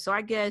Planner. So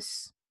I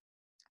guess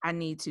I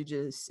need to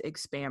just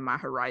expand my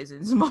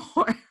horizons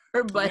more.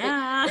 But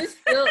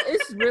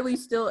it's really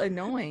still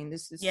annoying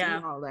just to see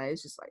all that.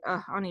 It's just like, I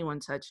don't even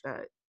want to touch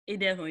that. It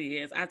definitely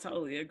is. I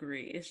totally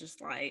agree. It's just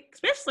like,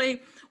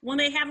 especially when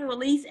they have a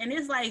release and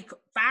it's like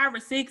 5 or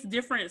 6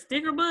 different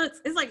sticker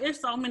books. It's like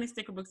there's so many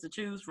sticker books to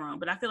choose from,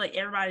 but I feel like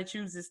everybody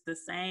chooses the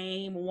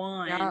same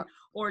one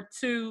or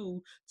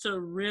two to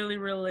really,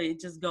 really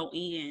just go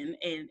in.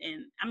 And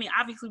I mean,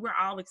 obviously we're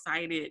all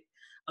excited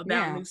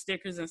about new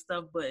stickers and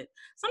stuff, but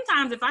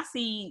sometimes if I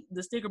see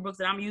the sticker books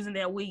that I'm using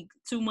that week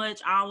too much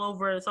all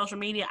over social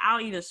media,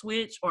 I'll either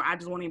switch or I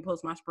just won't even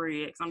post my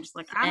spread, because I'm just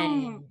like,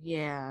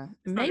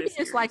 maybe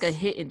it's like a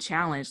hidden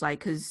challenge, like,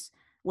 because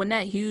when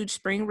that huge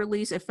spring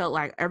release, it felt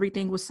like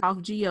everything was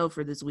soft geo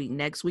for this week.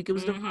 Next week it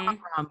was the Ron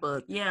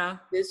book.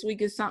 This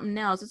week is something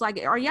else. It's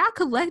like, are y'all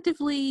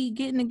collectively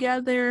getting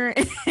together?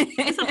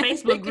 It's a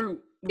Facebook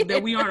group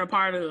that we aren't a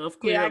part of,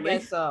 clearly. Yeah, I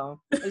guess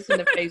so. It's in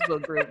the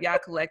Facebook group. Y'all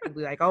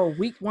collectively like, oh,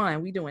 week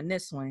 1, we doing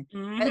this one.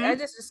 I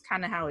just is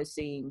kind of how it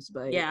seems,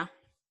 but I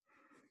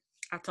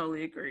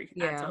totally agree.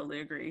 I totally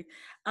agree.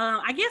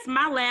 I guess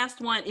my last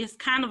one is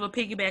kind of a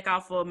piggyback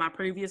off of my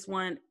previous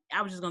one.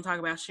 I was just going to talk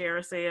about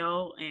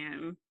ShareASale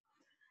and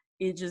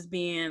it just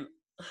being,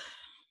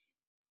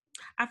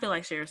 I feel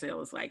like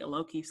ShareASale is like a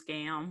low-key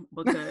scam,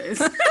 because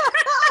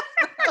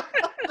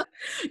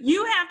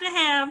You have to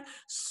have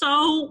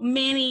so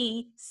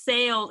many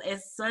sales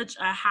at such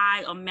a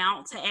high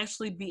amount to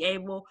actually be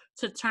able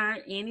to turn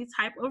any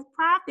type of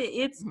profit.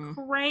 It's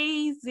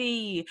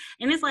crazy.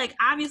 And it's like,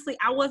 obviously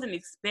I wasn't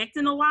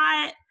expecting a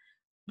lot.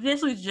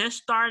 This was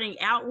just starting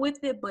out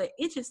with it, but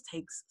it just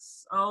takes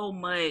so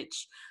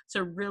much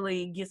to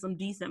really get some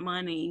decent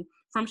money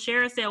from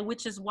ShareASale,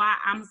 which is why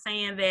I'm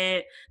saying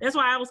that. That's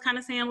why I was kind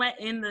of saying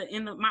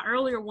in my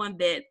earlier one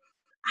that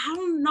I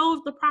don't know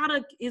if the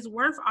product is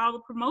worth all the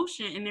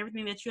promotion and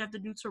everything that you have to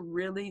do to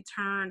really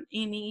turn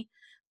any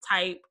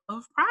type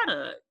of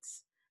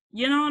products.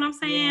 You know what I'm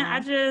saying?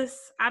 Yeah.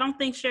 I don't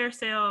think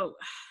ShareASale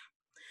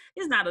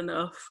is not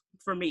enough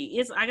for me.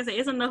 It's like I said,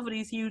 it's enough of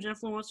these huge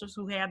influencers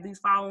who have these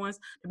followings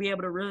to be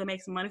able to really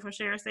make some money from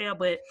ShareASale.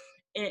 But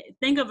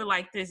think of it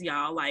like this,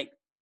 y'all. Like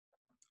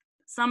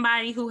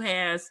somebody who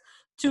has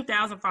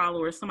 2,000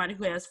 followers, somebody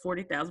who has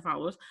 40,000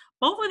 followers,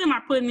 both of them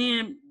are putting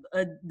in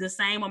the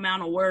same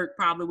amount of work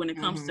probably when it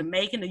comes to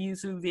making a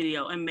YouTube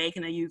video and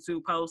making a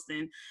YouTube post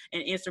and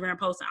Instagram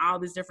post and all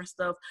this different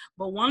stuff.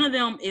 But one of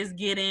them is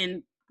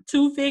getting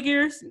 2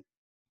 figures,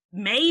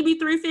 maybe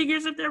 3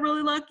 figures if they're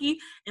really lucky,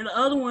 and the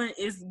other one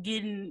is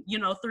getting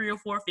 3 or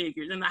 4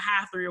 figures, and the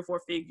high 3 or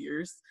 4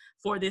 figures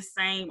for this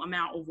same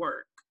amount of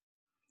work.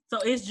 So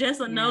it's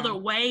just another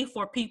way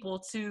for people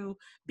to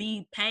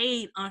be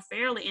paid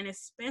unfairly, and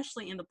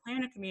especially in the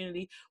planner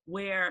community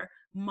where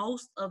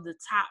most of the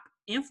top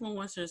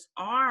influencers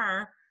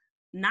are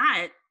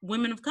not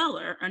women of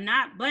color, or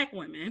not Black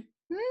women.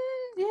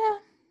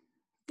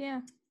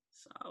 Yeah.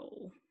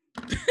 So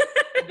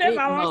that's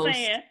all I'm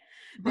saying.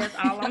 That's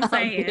all I'm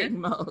saying.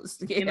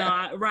 Most,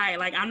 yeah. Right.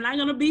 Like, I'm not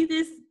going to beat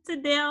this to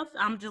death.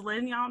 I'm just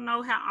letting y'all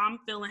know how I'm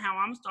feeling, how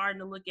I'm starting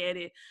to look at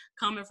it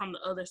coming from the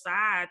other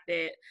side.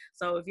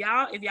 So if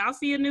y'all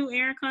see a new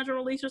Erin Condren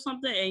release or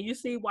something and you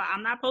see why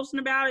I'm not posting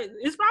about it,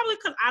 it's probably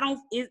because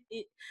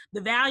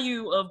the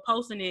value of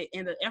posting it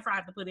and the effort I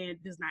have to put in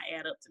does not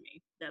add up to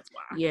me. That's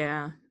why.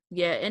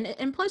 Yeah,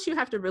 and plus you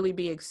have to really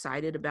be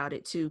excited about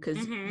it too,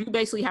 because you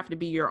basically have to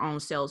be your own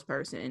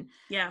salesperson.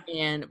 Yeah.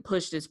 And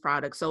push this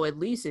product, so at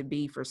least it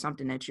be for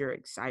something that you're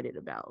excited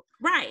about.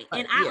 Right.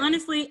 But, and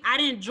I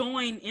didn't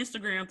join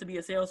Instagram to be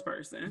a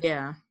salesperson.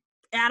 Yeah.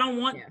 I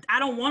don't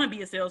want to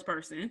be a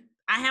salesperson.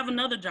 I have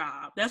another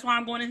job. That's why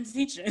I'm going into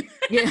teaching.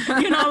 Yeah.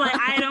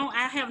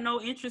 I have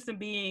no interest in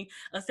being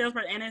a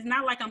salesperson. And it's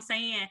not like I'm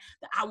saying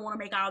that I want to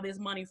make all this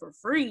money for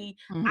free.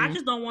 I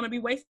just don't want to be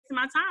wasting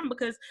my time,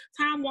 because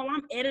time while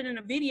I'm editing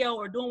a video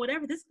or doing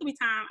whatever, this could be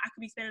time I could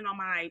be spending on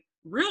my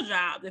real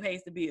job that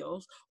pays the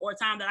bills, or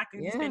time that I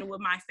could be spending with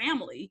my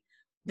family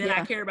that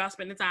I care about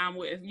spending time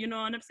with. You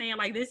know what I'm saying?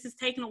 Like, this is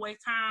taking away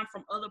time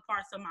from other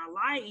parts of my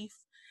life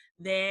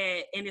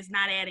and it's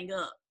not adding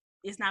up.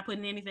 It's not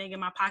putting anything in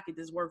my pocket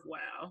that's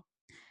worthwhile.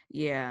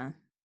 Yeah.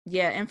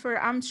 And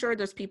I'm sure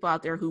there's people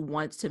out there who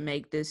want to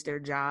make this their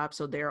job,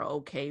 so they're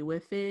okay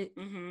with it.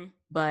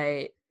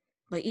 But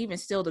even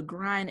still, the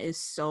grind is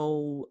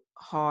so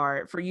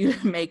hard for you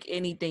to make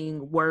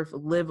anything worth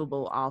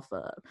livable off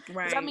of.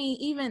 Right. I mean,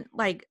 even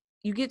like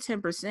you get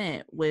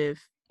 10% with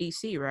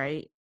EC,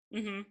 right?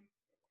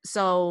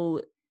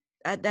 So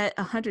at that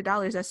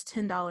 $100, that's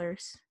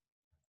 $10.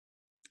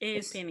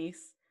 It's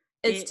pennies.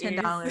 It's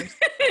 $10.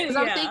 Because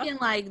I'm thinking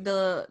like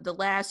the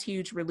last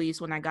huge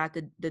release when I got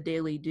the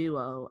Daily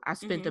Duo, I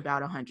spent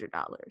about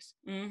 $100.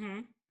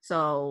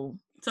 So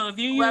if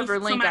you use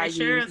somebody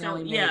shares,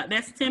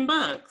 that's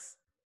 $10.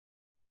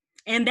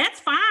 And that's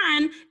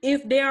fine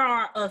if there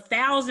are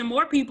 1,000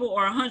 more people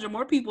or 100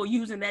 more people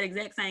using that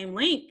exact same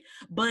link.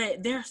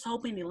 But there are so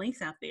many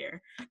links out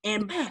there,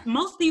 and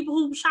most people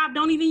who shop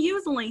don't even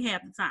use the link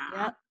half the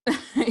time.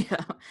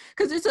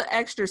 Because it's an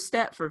extra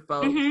step for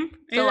folks.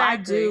 So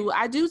exactly.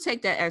 I do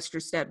take that extra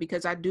step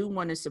because I do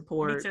want to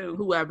support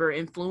whoever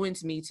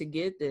influenced me to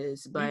get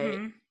this, but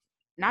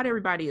not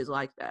everybody is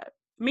like that.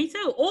 Me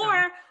too.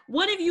 Or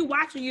what if you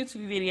watch a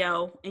YouTube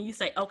video and you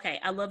say, okay,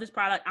 I love this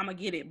product, I'm gonna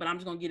get it, but I'm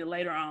just gonna get it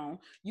later on.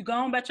 You go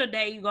on about your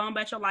day, you go on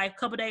about your life. A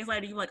couple days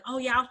later, you're like, oh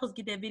yeah, I was supposed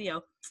to get that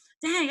video.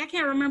 Dang, I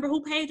can't remember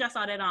who page I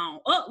saw that on.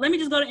 Oh, let me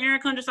just go to Erin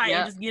Condren's site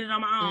and just get it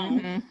on my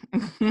own.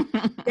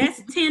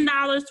 That's $10,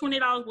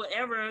 $20,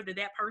 whatever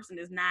that person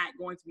is not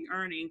going to be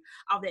earning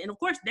off that. And of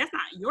course, that's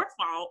not your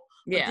fault.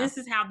 But this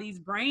is how these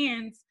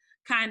brands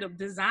kind of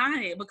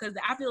design it, because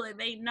I feel like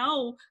they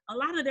know a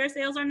lot of their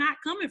sales are not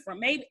coming from,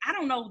 maybe, I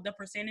don't know the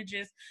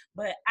percentages,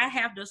 but I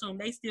have to assume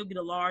they still get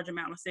a large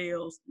amount of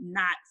sales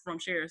not from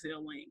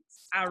ShareASale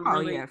links.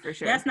 For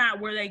sure. That's not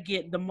where they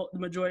get the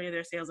majority of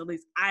their sales. At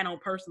least I don't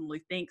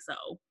personally think so.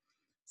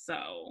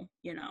 So,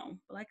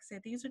 like I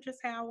said, these are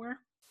just our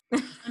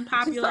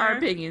unpopular our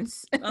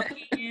opinions. If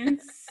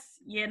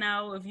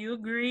you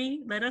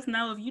agree, let us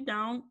know. If you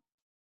don't,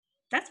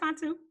 that's fine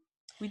too.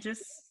 We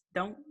just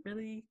don't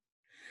really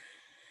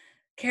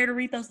care to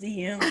read those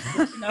DMs.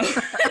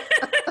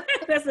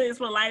 That's as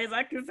polite as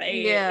I can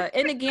say. Yeah,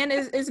 and again,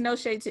 it's no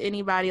shade to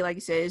anybody. Like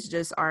you said, it's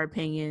just our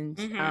opinions.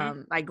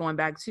 Like going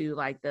back to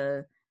like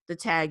the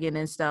tagging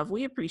and stuff,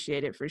 we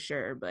appreciate it for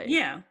sure. But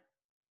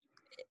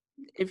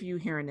if you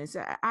hearing this,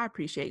 I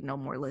appreciate no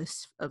more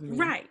lists of me.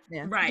 Right.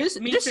 Yeah. Right.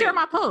 Just share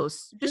my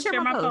post. Just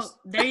share my post.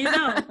 There you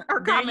go.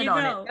 Or comment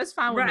on it. That's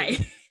fine with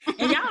me.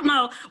 And y'all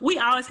know we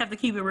always have to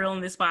keep it real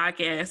in this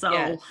podcast.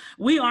 So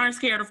we aren't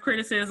scared of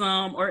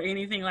criticism or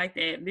anything like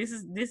that. This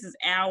is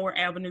our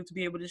avenue to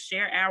be able to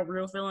share our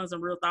real feelings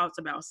and real thoughts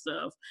about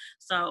stuff.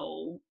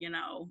 So, you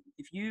know,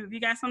 if you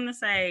got something to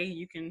say,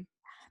 you can.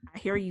 I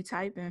hear you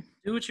typing.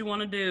 Do what you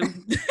want to do.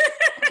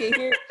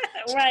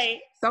 Right.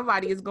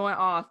 Somebody is going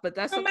off, but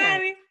that's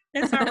okay.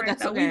 That's all right.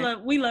 That's okay.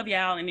 We love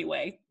y'all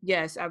anyway.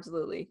 Yes,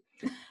 absolutely.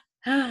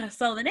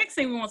 So the next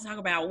thing we want to talk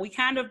about, we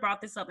kind of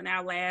brought this up in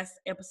our last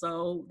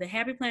episode. The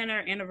Happy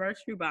Planner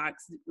anniversary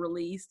box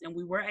released, and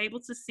we were able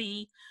to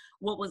see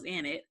what was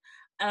in it.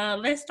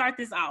 Let's start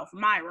this off.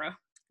 Myra,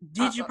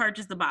 did you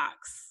purchase the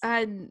box?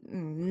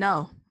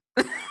 No.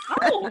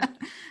 Oh.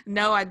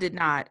 No, I did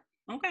not.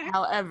 Okay.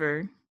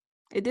 However,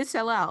 it did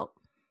sell out.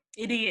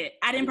 It did.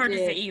 I didn't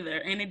purchase it either,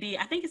 and it did.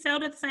 I think it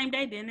sold at the same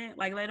day, didn't it?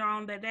 Like later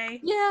on that day.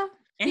 Yeah.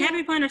 And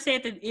Happy Planner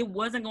said that it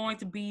wasn't going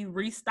to be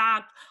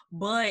restocked,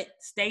 but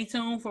stay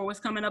tuned for what's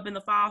coming up in the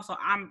fall. So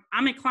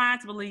I'm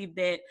inclined to believe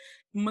that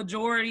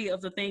majority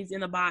of the things in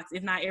the box,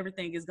 if not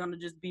everything, is going to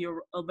just be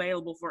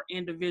available for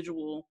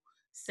individual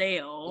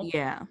sale.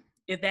 Yeah.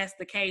 If that's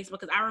the case,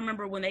 because I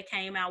remember when they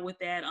came out with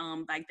that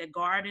like the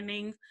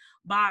gardening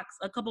box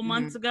a couple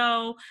months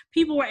ago,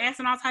 people were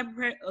asking all type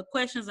of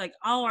questions like,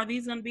 oh, are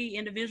these going to be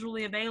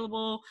individually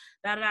available?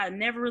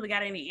 Never really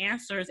got any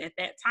answers at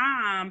that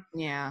time.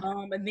 Yeah.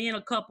 And then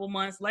a couple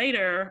months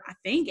later, I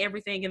think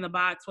everything in the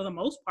box, for the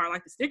most part,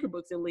 like the sticker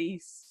books at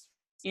least,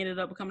 ended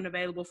up becoming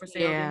available for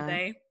sale. Didn't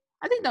they?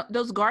 I think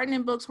those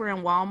gardening books were in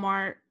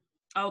Walmart.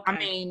 Okay. I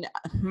mean,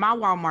 my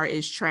Walmart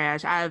is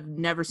trash. I've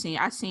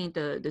seen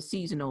the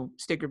seasonal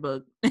sticker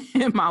book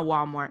in my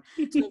Walmart.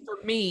 So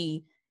for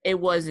me, it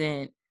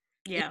wasn't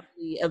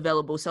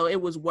available. So it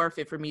was worth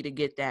it for me to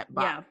get that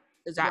box.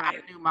 Because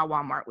I knew my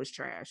Walmart was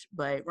trash.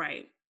 But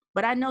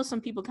I know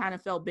some people kind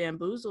of felt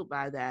bamboozled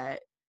by that,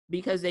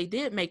 because they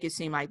did make it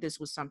seem like this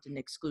was something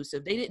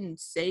exclusive. They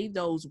didn't say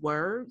those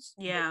words.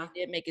 Yeah.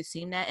 They did make it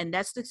seem that. And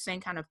that's the same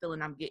kind of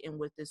feeling I'm getting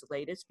with this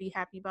latest Be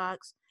Happy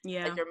box.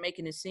 Yeah. Like they're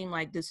making it seem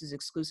like this is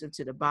exclusive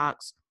to the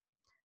box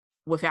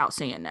without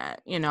saying that,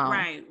 you know?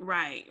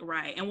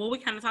 Right. And what we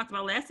kind of talked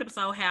about last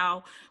episode,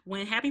 how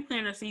when Happy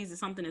Planner sees that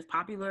something is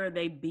popular,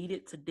 they beat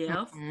it to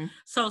death. Mm-hmm.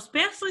 So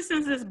especially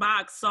since this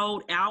box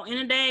sold out in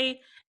a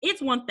day,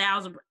 it's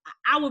 1,000.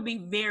 I would be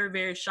very,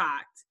 very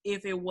shocked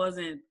if it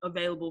wasn't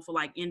available for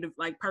like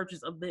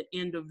purchase of the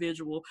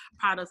individual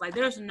products. Like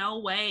there's no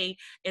way,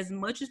 as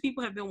much as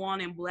people have been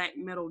wanting black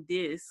metal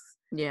discs,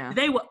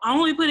 they would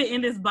only put it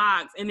in this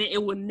box and then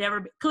it would never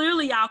be.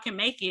 Clearly y'all can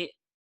make it.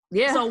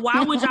 Yeah. So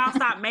why would y'all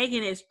stop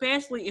making it,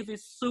 especially if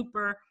it's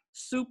super,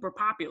 super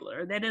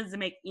popular? That doesn't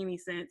make any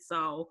sense.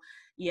 So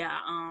yeah,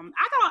 I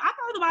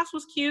thought the box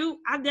was cute.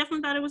 I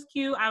definitely thought it was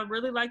cute. I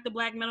really liked the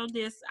black metal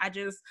disc. I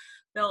just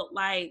felt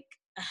like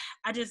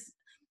I just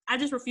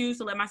refuse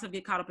to let myself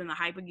get caught up in the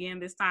hype again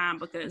this time,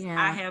 because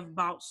I have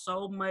bought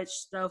so much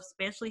stuff,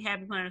 especially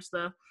Happy Planner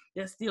stuff,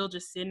 that's still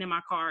just sitting in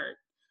my cart,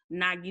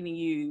 not getting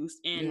used.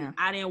 And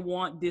I didn't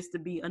want this to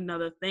be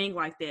another thing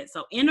like that.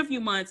 So in a few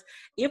months,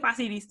 if I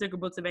see these sticker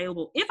books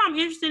available, if I'm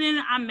interested in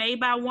it, I may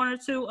buy one or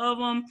two of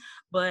them.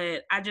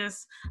 But I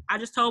just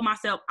told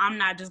myself I'm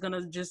not just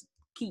gonna just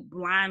keep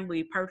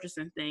blindly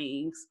purchasing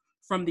things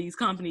from these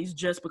companies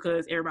just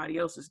because everybody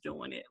else is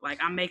doing it. Like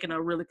I'm making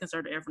a really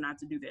concerted effort not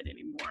to do that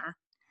anymore.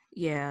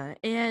 Yeah.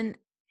 And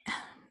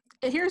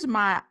here's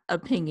my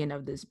opinion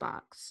of this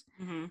box.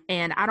 Mm-hmm.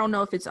 And I don't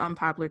know if it's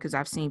unpopular, because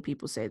I've seen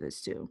people say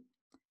this too.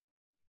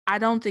 I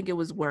don't think it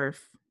was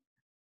worth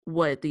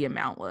what the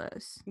amount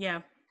was.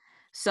 Yeah.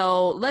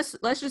 So let's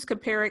just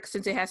compare it,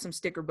 since it has some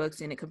sticker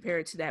books in it, compare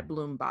it to that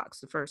Bloom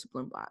box, the first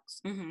Bloom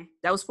box. Mm-hmm.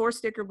 That was 4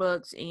 sticker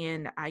books,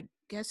 and I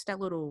guess that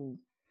little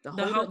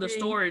the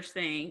storage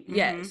thing. Mm-hmm.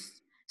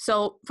 Yes.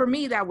 So for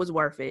me, that was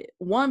worth it.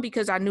 One,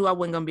 because I knew I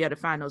wasn't going to be able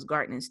to find those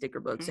gardening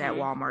sticker books at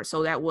Walmart.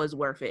 So that was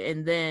worth it.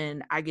 And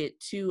then I get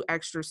 2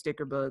 extra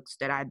sticker books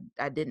that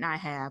I did not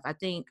have. I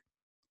think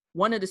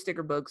one of the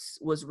sticker books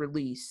was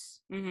released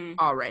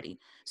already.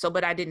 So,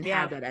 but I didn't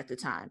have that at the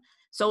time.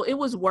 So it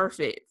was worth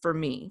it for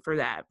me for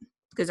that.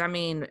 Because I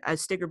mean, a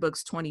sticker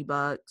book's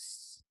 $20,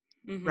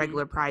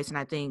 regular price. And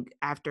I think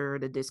after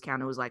the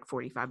discount, it was like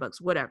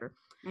 $45, whatever.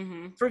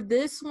 Mm-hmm. For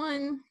this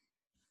one,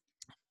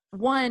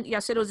 I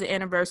said it was an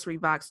anniversary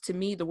box. To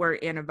me, the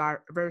word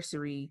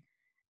anniversary,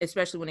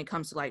 especially when it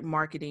comes to like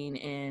marketing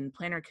and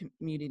planner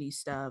community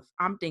stuff,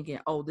 I'm thinking,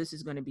 oh, this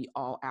is going to be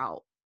all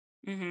out.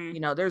 Mm-hmm. You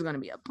know, there's going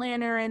to be a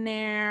planner in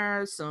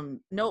there,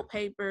 some note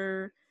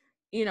paper.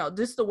 You know,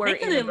 this is the word. They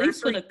could at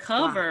least put a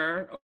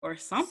cover or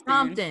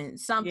something.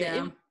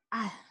 Yeah.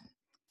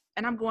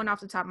 And I'm going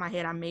off the top of my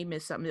head. I may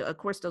miss something. Of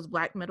course, those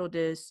black metal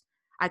discs.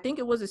 I think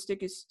it was a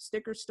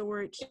sticker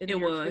storage. It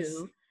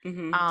was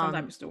some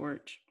type of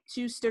storage.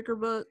 2 sticker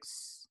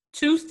books.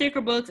 2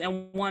 sticker books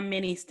and 1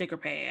 mini sticker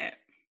pad.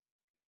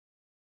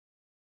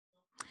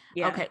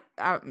 Yeah. Okay.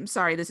 I'm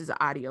sorry. This is an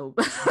audio.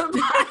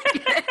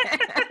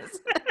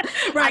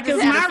 Right,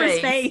 because Myra's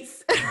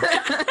face.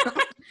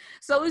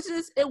 So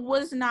it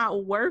was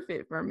not worth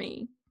it for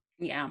me.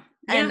 Yeah.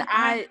 And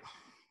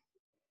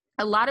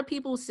a lot of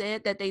people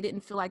said that they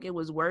didn't feel like it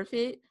was worth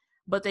it,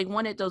 but they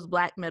wanted those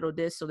black metal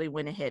discs, so they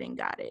went ahead and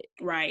got it.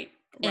 Right.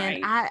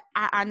 And I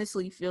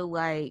honestly feel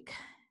like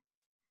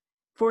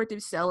for it to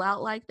sell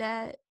out like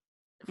that,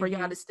 for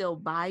y'all to still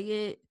buy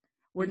it,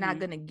 we're not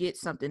going to get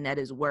something that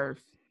is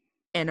worth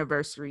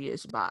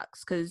anniversary-ish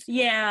box. Because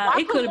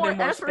it could have been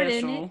more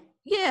special.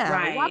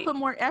 Why put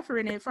more effort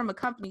in it from a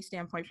company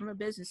standpoint, from a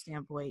business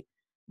standpoint?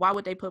 Why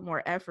would they put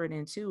more effort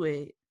into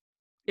it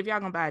if y'all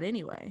gonna buy it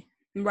anyway?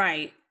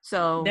 Right.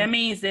 So that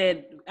means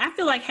that I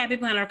feel like Happy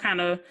Planner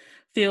kind of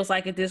feels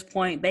like at this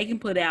point they can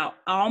put out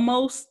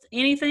almost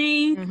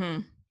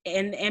anything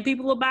and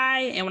people will buy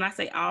it. And when I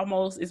say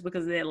almost, it's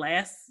because of that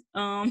last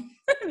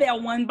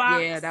that one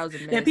box that was a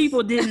miss. That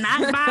people did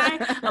not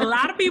buy. A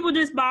lot of people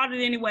just bought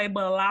it anyway,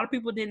 but a lot of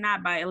people did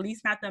not buy it, at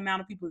least not the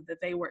amount of people that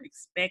they were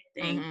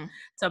expecting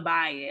to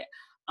buy it.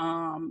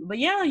 But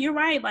yeah, you're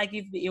right. Like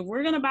if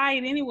we're gonna buy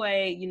it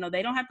anyway,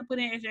 they don't have to put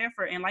in extra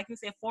effort. And like you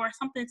said, for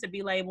something to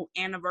be labeled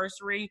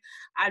anniversary,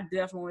 I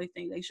definitely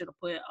think they should have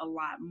put a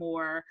lot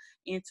more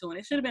into it.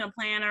 It should have been a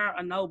planner,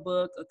 a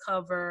notebook, a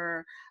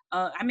cover.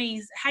 I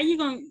mean, how you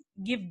gonna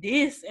give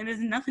this and there's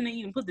nothing that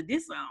you can put the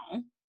disc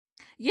on?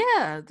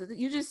 Yeah,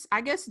 I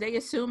guess they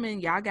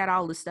assuming y'all got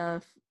all the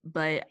stuff,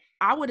 but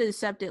I would have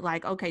accepted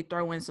like, okay,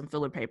 throw in some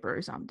filler paper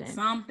or something.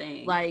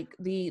 Something like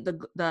the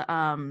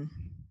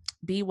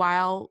Be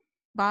Wild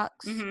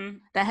box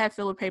that had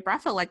filler paper. I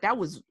felt like that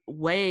was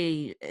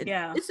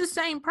it's the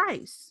same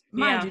price.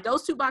 Mind you,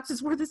 those two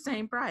boxes were the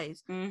same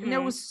price. And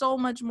there was so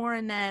much more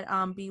in that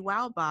Be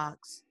Wild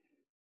box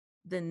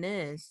than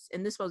this.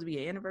 And this is supposed to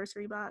be an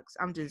anniversary box.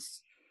 I was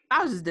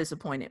just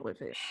disappointed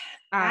with it.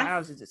 I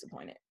was just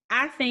disappointed.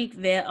 I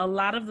think that a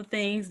lot of the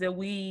things that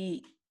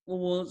we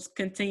will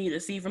continue to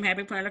see from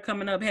Happy Planner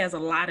coming up has a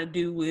lot to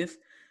do with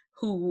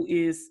who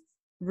is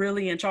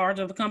really in charge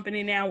of the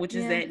company now, which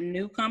is that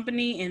new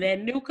company. And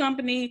that new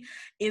company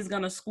is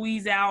going to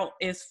squeeze out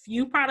as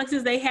few products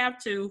as they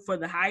have to for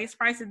the highest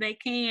price that they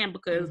can,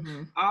 because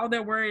all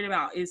they're worried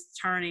about is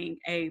turning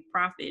a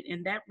profit.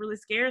 And that really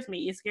scares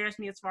me. It scares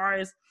me as far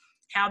as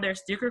how their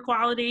sticker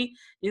quality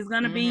is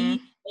going to be.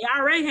 They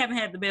already haven't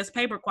had the best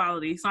paper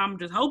quality, so I'm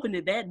just hoping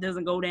that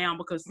doesn't go down,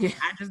 because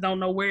I just don't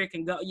know where it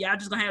can go. Y'all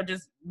just gonna have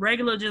just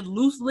regular, just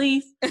loose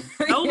leaf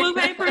notebook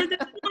paper at this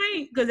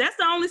point, because that's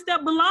the only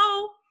step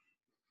below.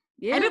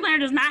 Happy Planner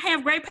does not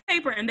have great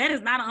paper, and that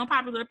is not an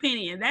unpopular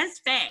opinion. That's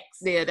facts.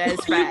 Yeah, that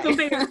is facts. You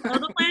compare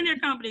other planner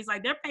companies,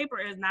 like their paper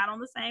is not on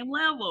the same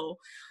level.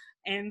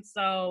 And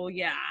so,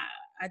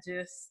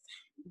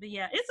 but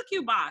yeah, it's a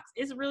cute box.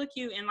 It's really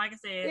cute. And like I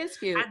said, it's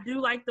cute. I do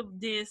like the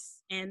disc.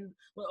 And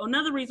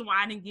another reason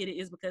why I didn't get it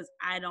is because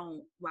I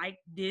don't like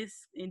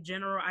disc in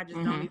general. I just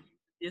don't use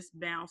this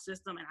bound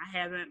system. And I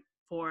haven't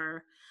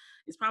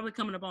it's probably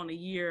coming up on a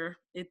year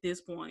at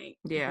this point.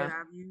 Yeah. But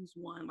I've used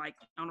one like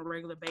on a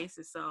regular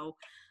basis. So,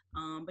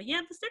 but yeah,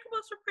 the sticker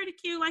books were pretty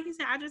cute. Like you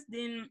said, I just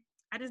didn't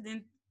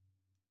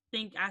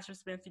think I should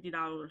spend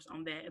 $50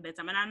 on that at that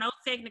time. And I know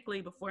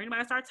technically, before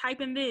anybody starts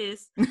typing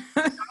this,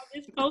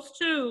 this post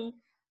too,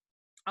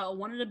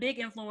 one of the big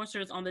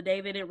influencers on the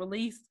day that it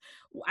released,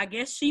 I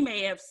guess she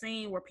may have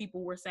seen where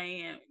people were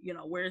saying,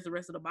 where's the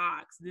rest of the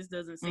box? This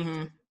doesn't seem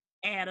to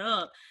add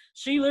up.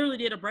 She literally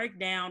did a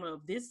breakdown of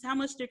this is how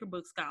much sticker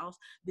books cost,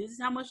 this is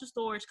how much the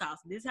storage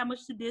costs, this is how much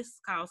the discs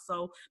cost.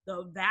 So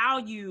the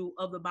value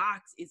of the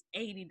box is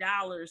 $80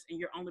 and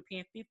you're only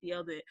paying $50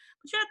 of it.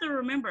 But you have to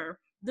remember,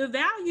 the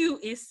value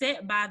is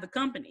set by the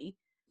company.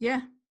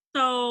 Yeah.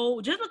 So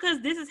just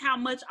because this is how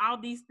much all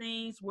these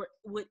things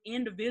would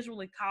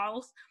individually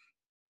cost,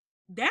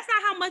 that's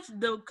not how much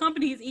the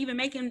company is even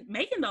making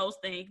those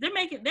things.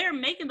 They're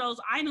making those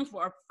items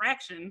for a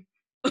fraction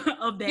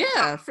of that.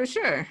 Yeah, for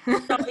sure.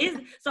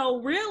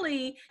 So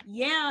really,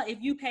 if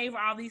you pay for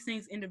all these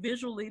things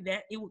individually,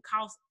 that it would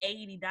cost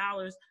 $80,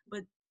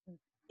 but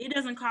it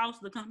doesn't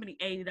cost the company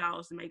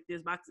 $80 to make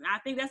this box. And I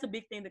think that's a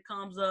big thing that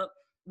comes up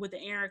with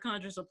the Erin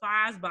Condren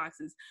supplies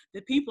boxes,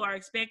 that people are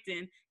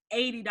expecting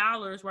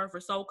 $80 worth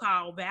of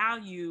so-called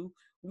value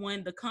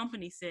when the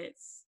company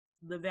sets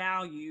the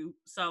value.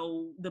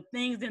 So the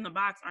things in the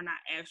box are not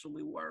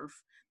actually worth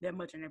that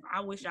much. And I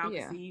wish y'all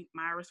could see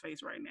Myra's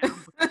face right now.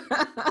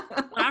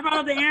 When I brought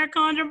up the Erin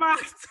Condren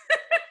box,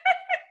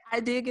 I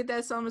did get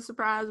that summer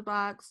surprise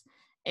box,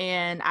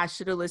 and I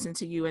should have listened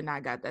to you and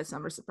not got that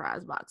summer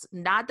surprise box.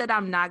 Not that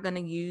I'm not going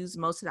to use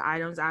most of the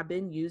items. I've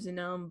been using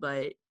them,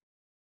 but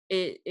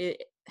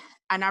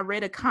and I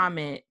read a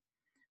comment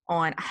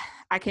on,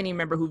 I can't even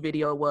remember who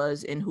video it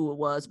was and who it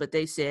was, but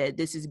they said,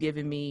 this is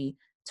giving me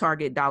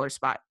Target dollar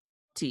spot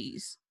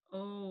tees.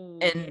 Oh,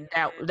 and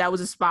that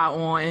was a spot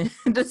on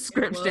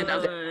description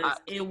of it.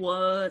 It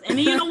was. And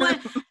you know what?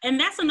 And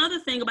that's another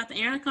thing about the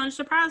Erin Condren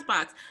surprise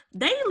box.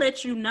 They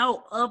let you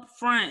know up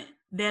front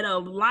that a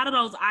lot of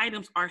those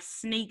items are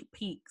sneak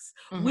peeks,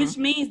 which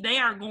means they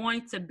are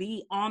going to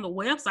be on the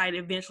website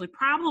eventually,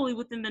 probably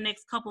within the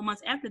next couple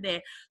months after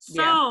that.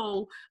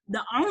 So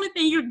the only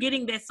thing you're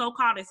getting that's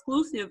so-called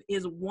exclusive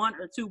is 1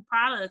 or 2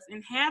 products.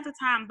 And half the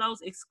time, those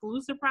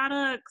exclusive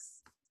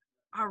products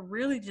are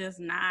really just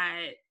not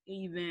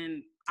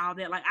even all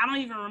that. Like, I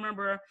don't even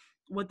remember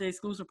what the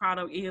exclusive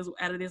product is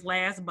out of this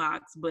last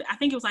box, but I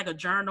think it was like a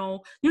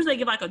journal. Usually they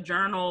give like a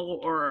journal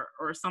or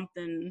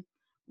something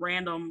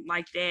random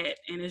like that,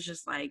 and it's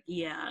just like,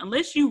 yeah,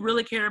 unless you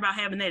really care about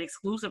having that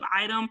exclusive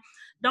item,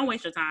 don't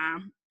waste your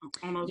time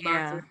on those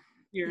boxes.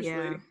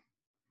 Seriously.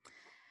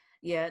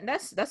 Yeah,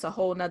 that's a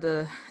whole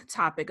nother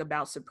topic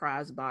about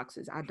surprise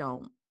boxes.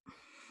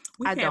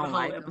 We can have a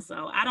whole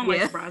episode. I don't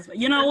like surprise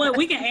boxes. You know what?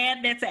 We can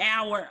add that to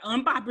our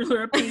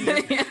unpopular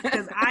opinion,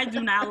 because I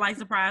do not like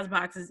surprise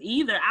boxes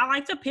either. I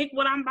like to pick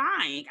what I'm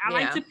buying. I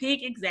like to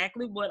pick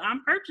exactly what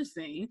I'm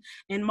purchasing.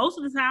 And most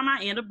of the time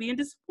I end up being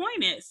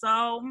disappointed.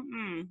 So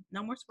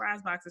no more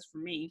surprise boxes for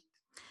me.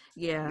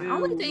 Yeah. The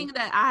only thing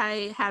that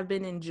I have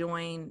been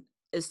enjoying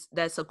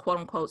that's a quote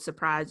unquote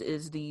surprise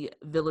is the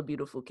Villa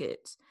Beautiful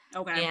kits.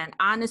 Okay. And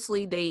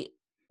honestly,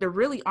 there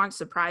really aren't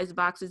surprise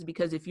boxes,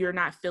 because if you're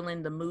not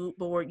filling the mood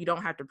board, you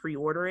don't have to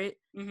pre-order it.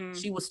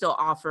 She will still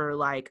offer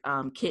like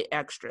kit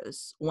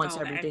extras once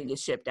everything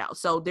is shipped out.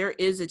 So there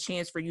is a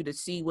chance for you to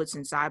see what's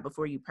inside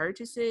before you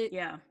purchase it.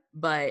 Yeah.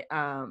 But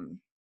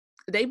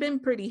they've been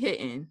pretty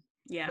hitting.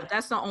 Yeah. But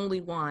that's the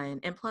only one.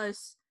 And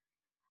plus,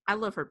 I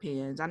love her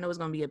pens. I know it's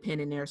going to be a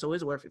pen in there, so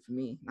it's worth it for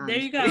me. There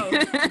Honestly. you go.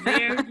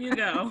 There you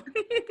go.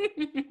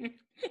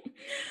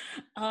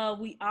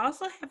 We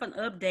also have an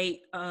update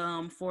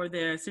for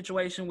the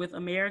situation with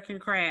American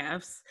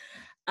Crafts.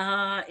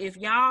 If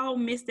y'all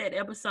missed that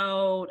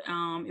episode,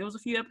 it was a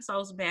few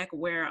episodes back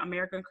where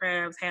American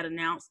Crafts had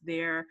announced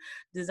their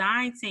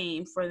design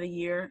team for the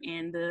year,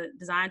 and the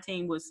design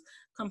team was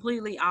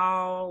completely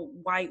all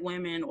white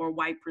women or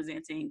white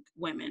presenting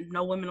women,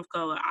 no women of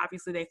color.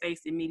 Obviously, they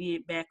faced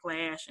immediate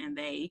backlash and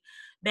they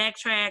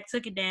backtracked,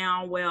 took it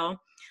down. Well,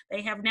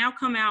 they have now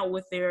come out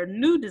with their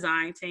new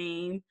design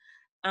team.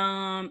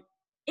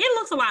 It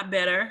looks a lot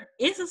better.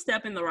 It's a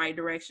step in the right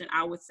direction,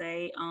 I would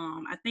say.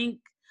 I think,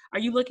 are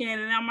you looking at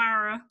it now,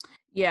 Myra?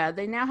 Yeah,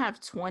 they now have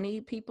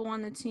 20 people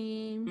on the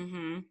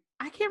team.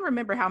 I can't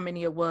remember how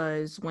many it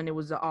was when it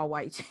was the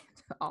all-white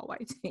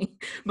team,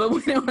 but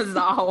when it was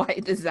the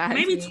all-white design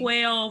maybe team,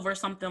 12 or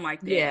something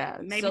like that. Yeah,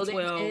 maybe so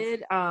 12. They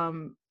did,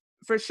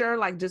 for sure,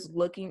 like just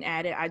looking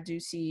at it, I do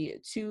see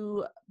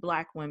 2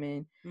 Black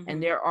women,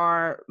 and there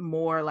are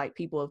more like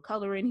people of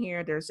color in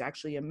here. There's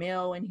actually a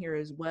male in here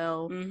as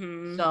well.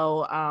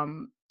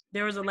 So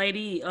there was a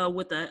lady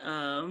with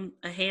a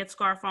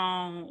headscarf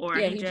on, or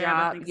a hijab,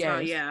 I think so.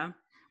 Yeah.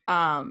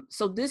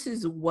 So this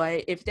is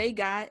what, if they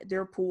got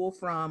their pool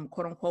from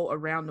quote unquote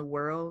around the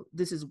world,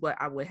 this is what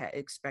I would have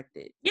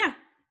expected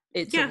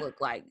it to look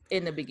like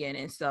in the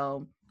beginning.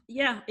 So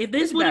yeah, if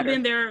this would have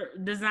been their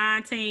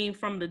design team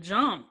from the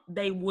jump,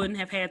 they wouldn't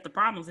have had the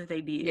problems that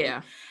they did.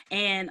 Yeah.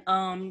 And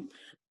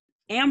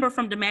Amber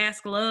from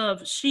Damask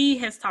Love, she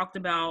has talked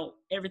about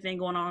everything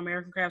going on in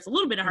American Crafts a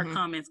little bit in her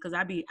comments, because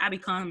I be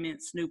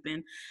comment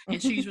snooping,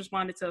 and she's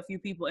responded to a few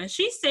people, and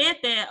she said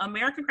that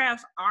American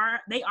Crafts are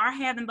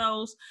having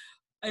those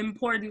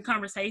important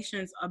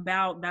conversations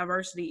about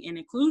diversity and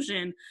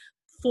inclusion.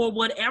 For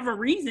whatever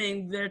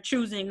reason, they're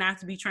choosing not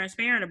to be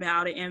transparent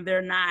about it, and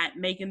they're not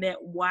making that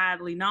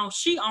widely known.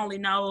 She only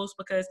knows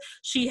because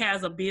she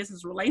has a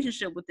business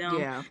relationship with them,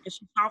 and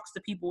she talks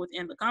to people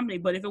within the company.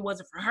 But if it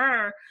wasn't for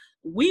her,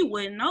 we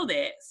wouldn't know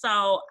that.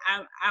 So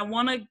I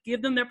want to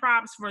give them their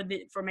props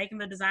for making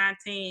the design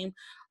team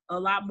a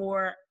lot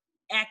more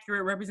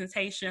accurate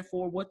representation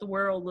for what the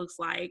world looks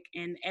like,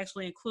 and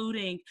actually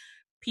including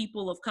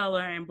people of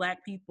color and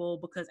Black people,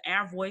 because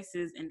our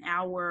voices and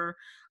our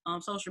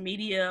social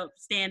media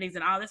standings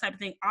and all that type of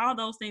thing, all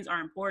those things are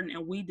important,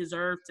 and we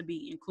deserve to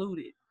be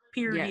included,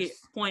 period,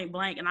 point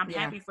blank. And I'm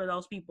happy for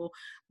those people,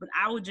 but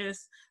I would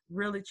just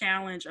really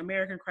challenge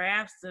American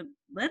Crafts to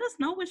let us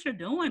know what you're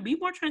doing. Be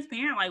more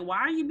transparent. Like, why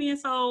are you being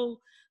so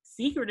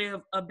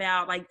secretive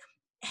about, like,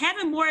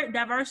 having more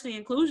diversity and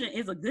inclusion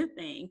is a good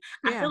thing.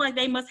 I feel like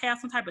they must have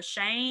some type of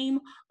shame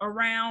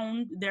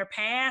around their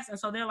past. And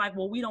so they're like,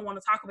 well, we don't want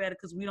to talk about it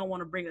because we don't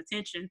want to bring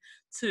attention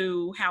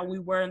to how we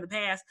were in the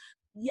past.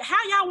 How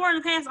y'all were in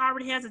the past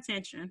already has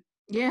attention.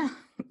 Yeah.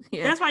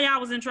 That's why y'all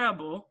was in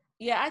trouble.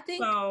 Yeah, I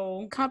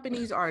think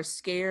companies are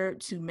scared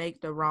to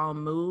make the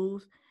wrong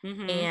move.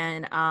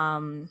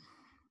 And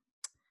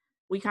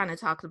we kind of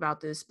talked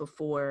about this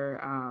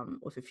before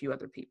with a few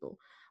other people.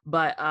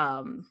 But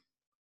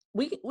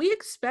we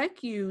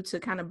expect you to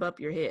kind of bump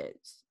your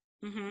heads.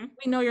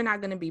 We know you're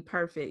not going to be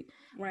perfect,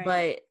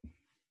 but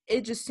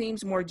it just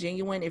seems more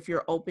genuine if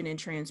you're open and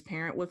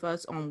transparent with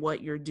us on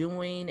what you're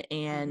doing,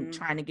 and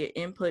trying to get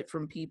input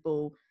from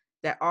people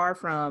that are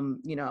from,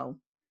 you know,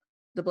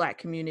 the Black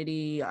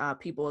community,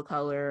 people of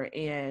color,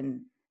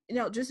 and, you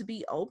know, just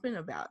be open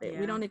about it.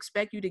 We don't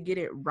expect you to get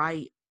it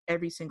right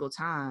every single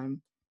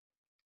time,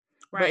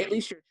 but at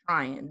least you're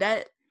trying.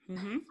 That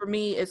For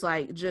me, it's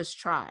like, just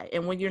try.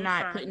 And when you're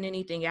not putting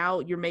anything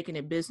out, you're making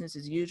it business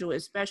as usual,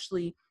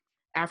 especially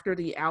after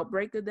the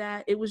outbreak of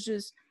that. It was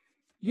just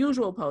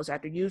usual post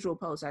after usual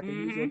post after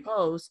usual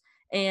post.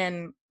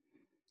 And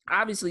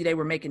obviously they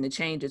were making the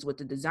changes with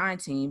the design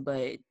team,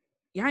 but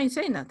y'all ain't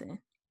saying nothing.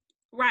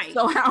 Right.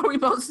 So how are we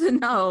supposed to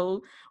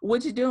know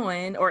what you're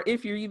doing, or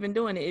if you're even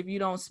doing it, if you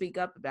don't speak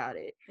up about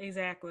it?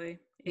 Exactly.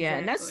 Yeah,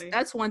 and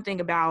that's one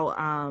thing about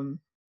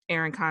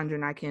Erin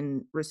Condren I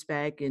can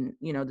respect, and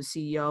the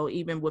CEO,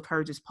 even with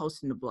her just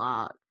posting the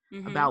blog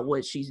about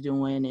what she's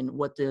doing and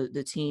what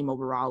the team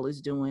overall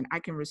is doing, I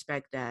can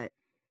respect that.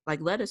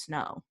 Like, let us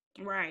know.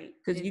 Right.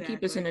 Because you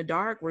keep us in the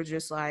dark, we're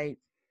just like,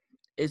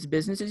 it's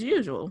business as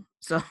usual.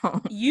 So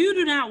you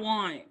do not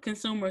want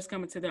consumers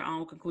coming to their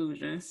own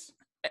conclusions.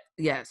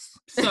 Yes.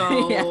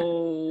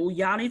 So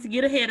y'all need to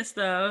get ahead of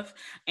stuff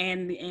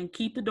and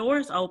keep the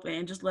doors open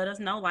and just let us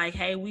know, like,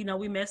 hey, we know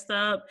we messed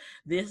up.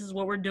 This is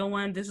what we're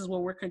doing. This is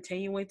what we're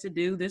continuing to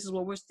do. This is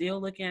what we're still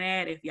looking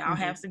at. If y'all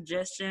have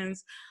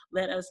suggestions,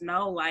 let us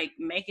know. Like,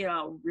 make it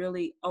a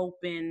really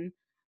open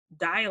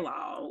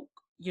dialogue.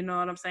 You know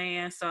what I'm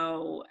saying?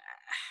 So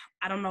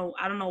I don't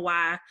know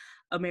why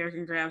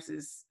American Crafts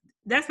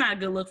that's not a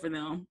good look for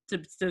them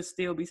to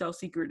still be so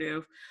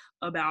secretive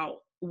about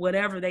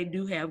whatever they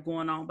do have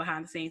going on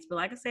behind the scenes. But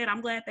like I said,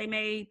 I'm glad they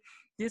made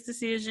this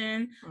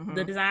decision.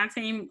 The design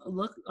team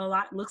looks a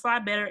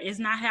lot better. It's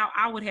not how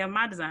I would have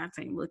my design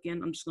team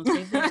looking. I'm just gonna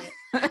say that.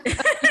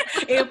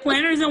 If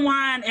Planters and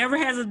Wine ever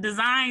has a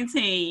design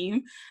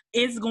team,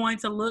 it's going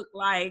to look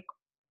like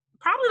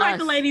probably like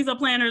the ladies of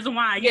Planters and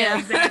Wine. Yeah,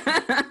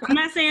 exactly. I'm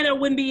not saying there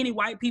wouldn't be any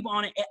white people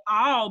on it at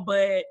all,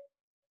 but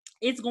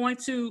it's going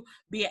to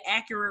be an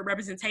accurate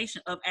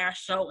representation of our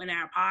show and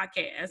our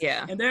podcast.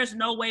 Yeah. And there's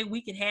no way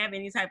we could have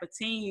any type of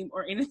team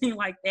or anything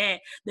like that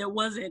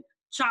wasn't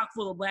chock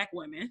full of Black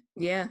women.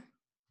 Yeah.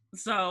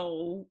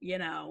 So, we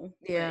don't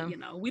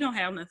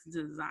have nothing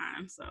to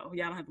design. So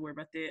y'all don't have to worry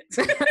about that.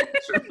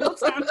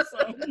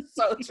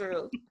 So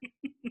true.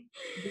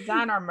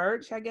 Design our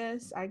merch, I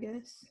guess.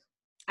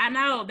 I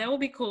know, that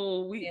would be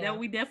cool. We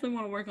definitely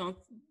want to work on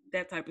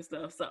that type of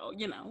stuff. So,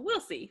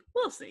 we'll see.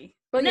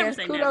 But yes,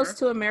 kudos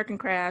to American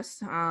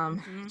Crafts,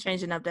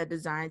 changing up that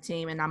design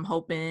team. And I'm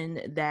hoping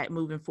that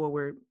moving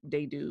forward,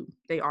 they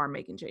are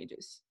making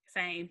changes.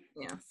 Same.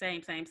 Yeah.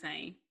 Same.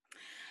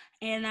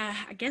 And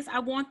I guess I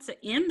want to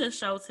end the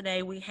show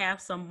today. We have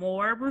some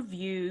more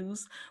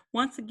reviews.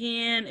 Once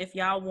again, if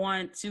y'all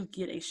want to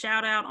get a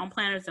shout out on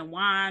Planters and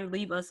Wine,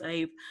 leave us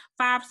a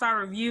 5-star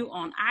review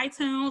on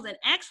iTunes. And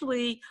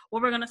actually,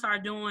 what we're going to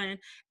start doing,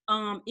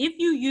 if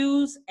you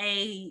use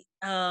a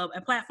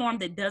platform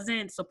that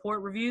doesn't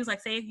support reviews, like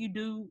say if you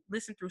do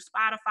listen through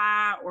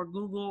Spotify or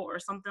Google or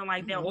something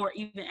like that, or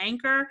even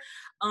Anchor,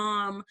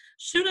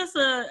 shoot us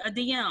a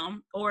DM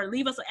or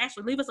leave us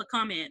a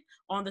comment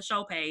on the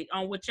show page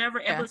on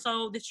whichever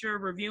episode that you're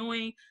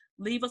reviewing.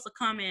 Leave us a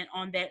comment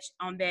on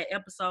that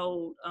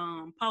episode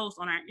post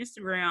on our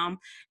Instagram,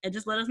 and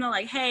just let us know,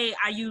 like, hey,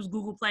 I use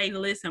Google Play to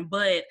listen,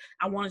 but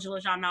I wanted to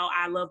let y'all know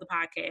I love the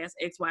podcast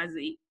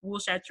XYZ. We'll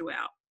shout you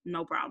out.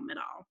 No problem at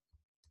all.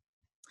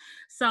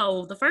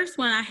 So the first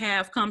one I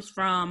have comes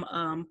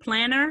from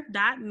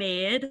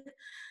planner.med.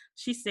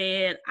 She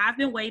said, I've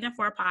been waiting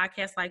for a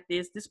podcast like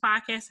this. This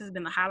podcast has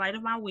been the highlight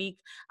of my week.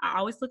 I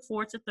always look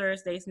forward to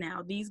Thursdays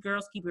now. These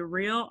girls keep it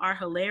real, are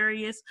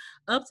hilarious,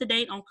 up to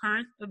date on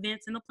current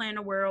events in the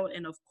planner world,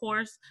 and of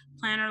course,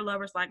 planner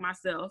lovers like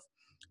myself.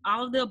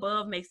 All of the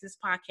above makes this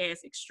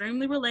podcast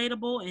extremely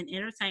relatable and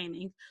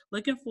entertaining.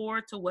 Looking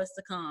forward to what's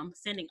to come.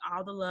 Sending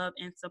all the love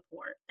and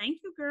support. Thank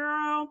you,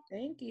 girl.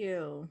 Thank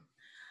you.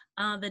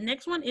 The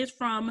next one is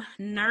from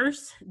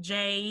Nurse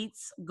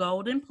Jade's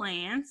Golden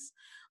Plans.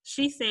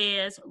 She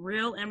says,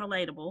 real and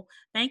relatable.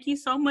 Thank you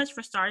so much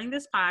for starting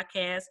this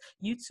podcast.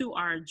 You two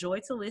are a joy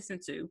to listen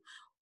to.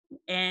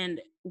 And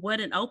what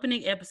an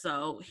opening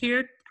episode.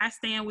 Here I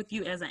stand with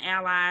you as an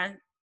ally,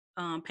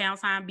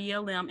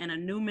 #BLM, and a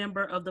new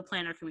member of the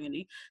planner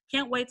community.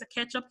 Can't wait to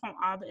catch up on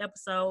all the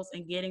episodes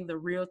and getting the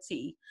real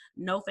tea.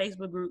 No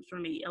Facebook groups for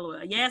me,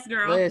 LOL. Yes,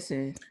 girl.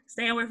 Listen.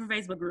 Stay away from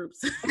Facebook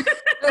groups.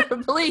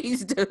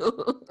 Please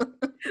do.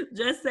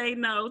 Just say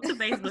no to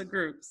Facebook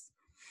groups.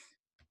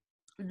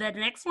 The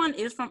next one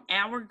is from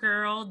our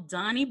girl,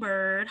 Donnie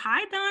Bird.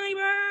 Hi, Donnie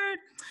Bird.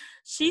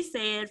 She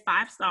said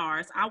 5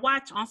 stars. I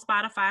watch on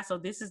Spotify, so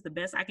this is the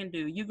best I can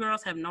do. You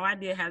girls have no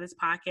idea how this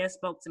podcast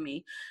spoke to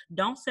me.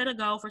 Don't set a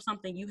goal for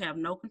something you have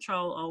no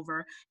control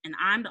over, and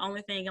I'm the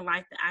only thing in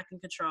life that I can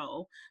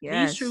control.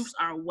 Yes. These truths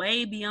are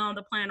way beyond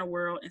the planner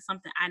world and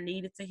something I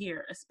needed to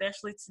hear,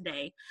 especially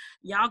today.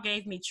 Y'all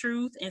gave me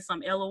truth and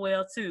some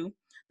LOL too.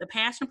 The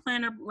Passion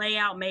Planner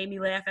layout made me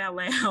laugh out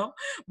loud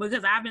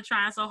because I've been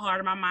trying so hard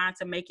in my mind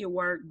to make it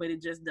work, but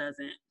it just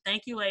doesn't.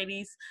 Thank you,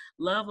 ladies.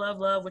 Love, love,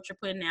 love what you're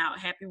putting out.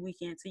 Happy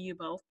weekend to you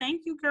both.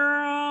 Thank you,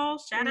 girl.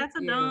 Shout out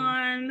to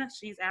Dawn.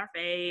 She's our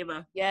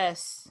fave.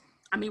 Yes.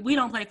 I mean, we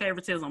don't play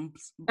favoritism,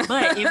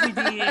 but if we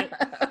did,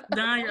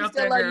 Dawn, you're up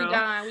there, girl. You,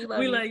 Dawn.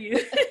 We love you.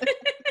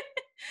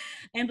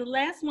 And the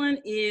last one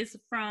is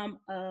from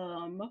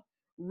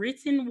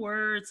Written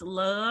Words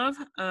Love.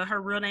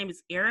 Her real name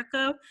is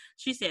Erica.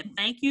 She said,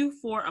 "Thank you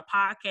for a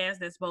podcast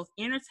that's both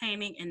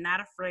entertaining and not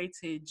afraid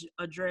to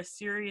address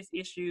serious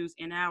issues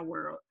in our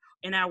world.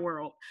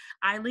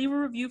 I leave a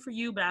review for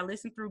you, but I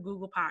listen through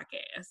Google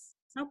Podcasts."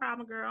 No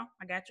problem, girl.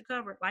 I got you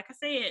covered. Like I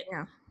said,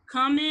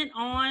 comment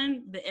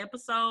on the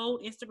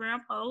episode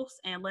Instagram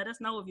post and let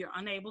us know if you're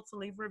unable to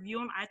leave a review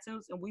on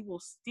iTunes, and we will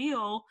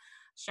still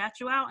shout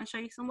you out and show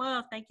you some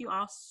love. Thank you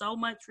all so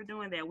much for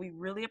doing that. We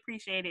really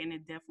appreciate it, and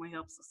it definitely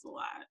helps us a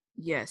lot.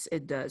 Yes,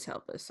 it does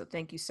help us. So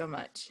thank you so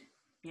much.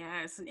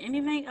 Yes.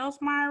 Anything else,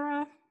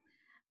 Myra?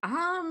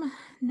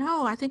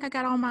 No, I think I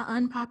got all my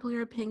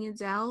unpopular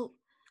opinions out.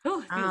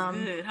 Oh, it feels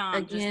good, huh?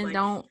 Again, like...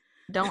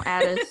 don't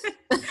add us.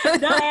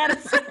 Don't add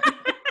us.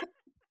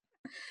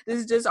 This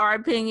is just our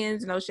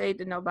opinions, no shade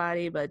to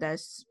nobody, but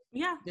that's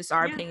just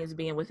our opinions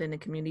being within the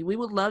community. We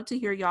would love to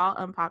hear y'all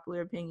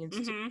unpopular opinions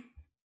too.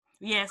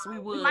 Yes, we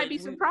would. We might be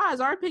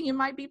surprised. Our opinion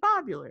might be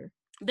popular.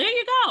 There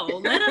you go.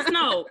 Let us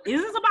know.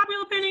 Is this a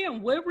popular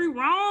opinion? Were we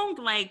wrong?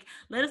 Like,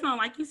 let us know.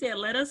 Like you said,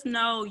 let us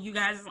know you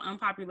guys'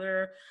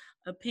 unpopular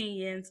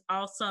opinions.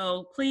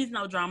 Also, please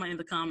no drama in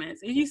the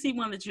comments. If you see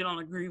one that you don't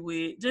agree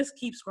with, just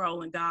keep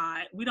scrolling.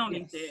 God, we don't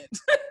need that.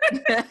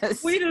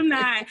 Yes. We do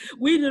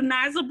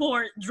not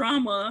support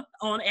drama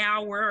on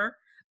our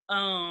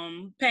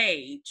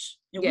page.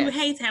 And we would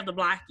hate to have to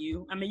block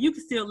you. I mean, you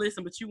can still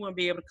listen, but you wouldn't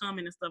be able to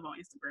comment and stuff on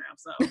Instagram.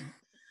 So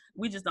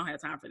we just don't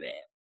have time for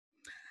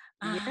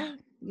that.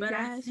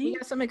 But we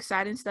got some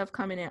exciting stuff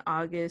coming in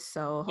August.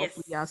 So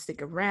hopefully y'all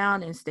stick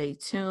around and stay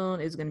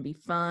tuned. It's gonna be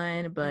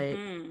fun, but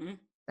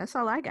that's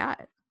all I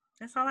got.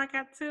 That's all I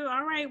got too.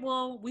 All right.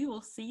 Well, we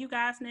will see you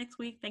guys next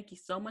week. Thank you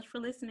so much for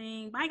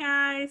listening. Bye,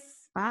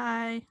 guys.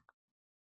 Bye.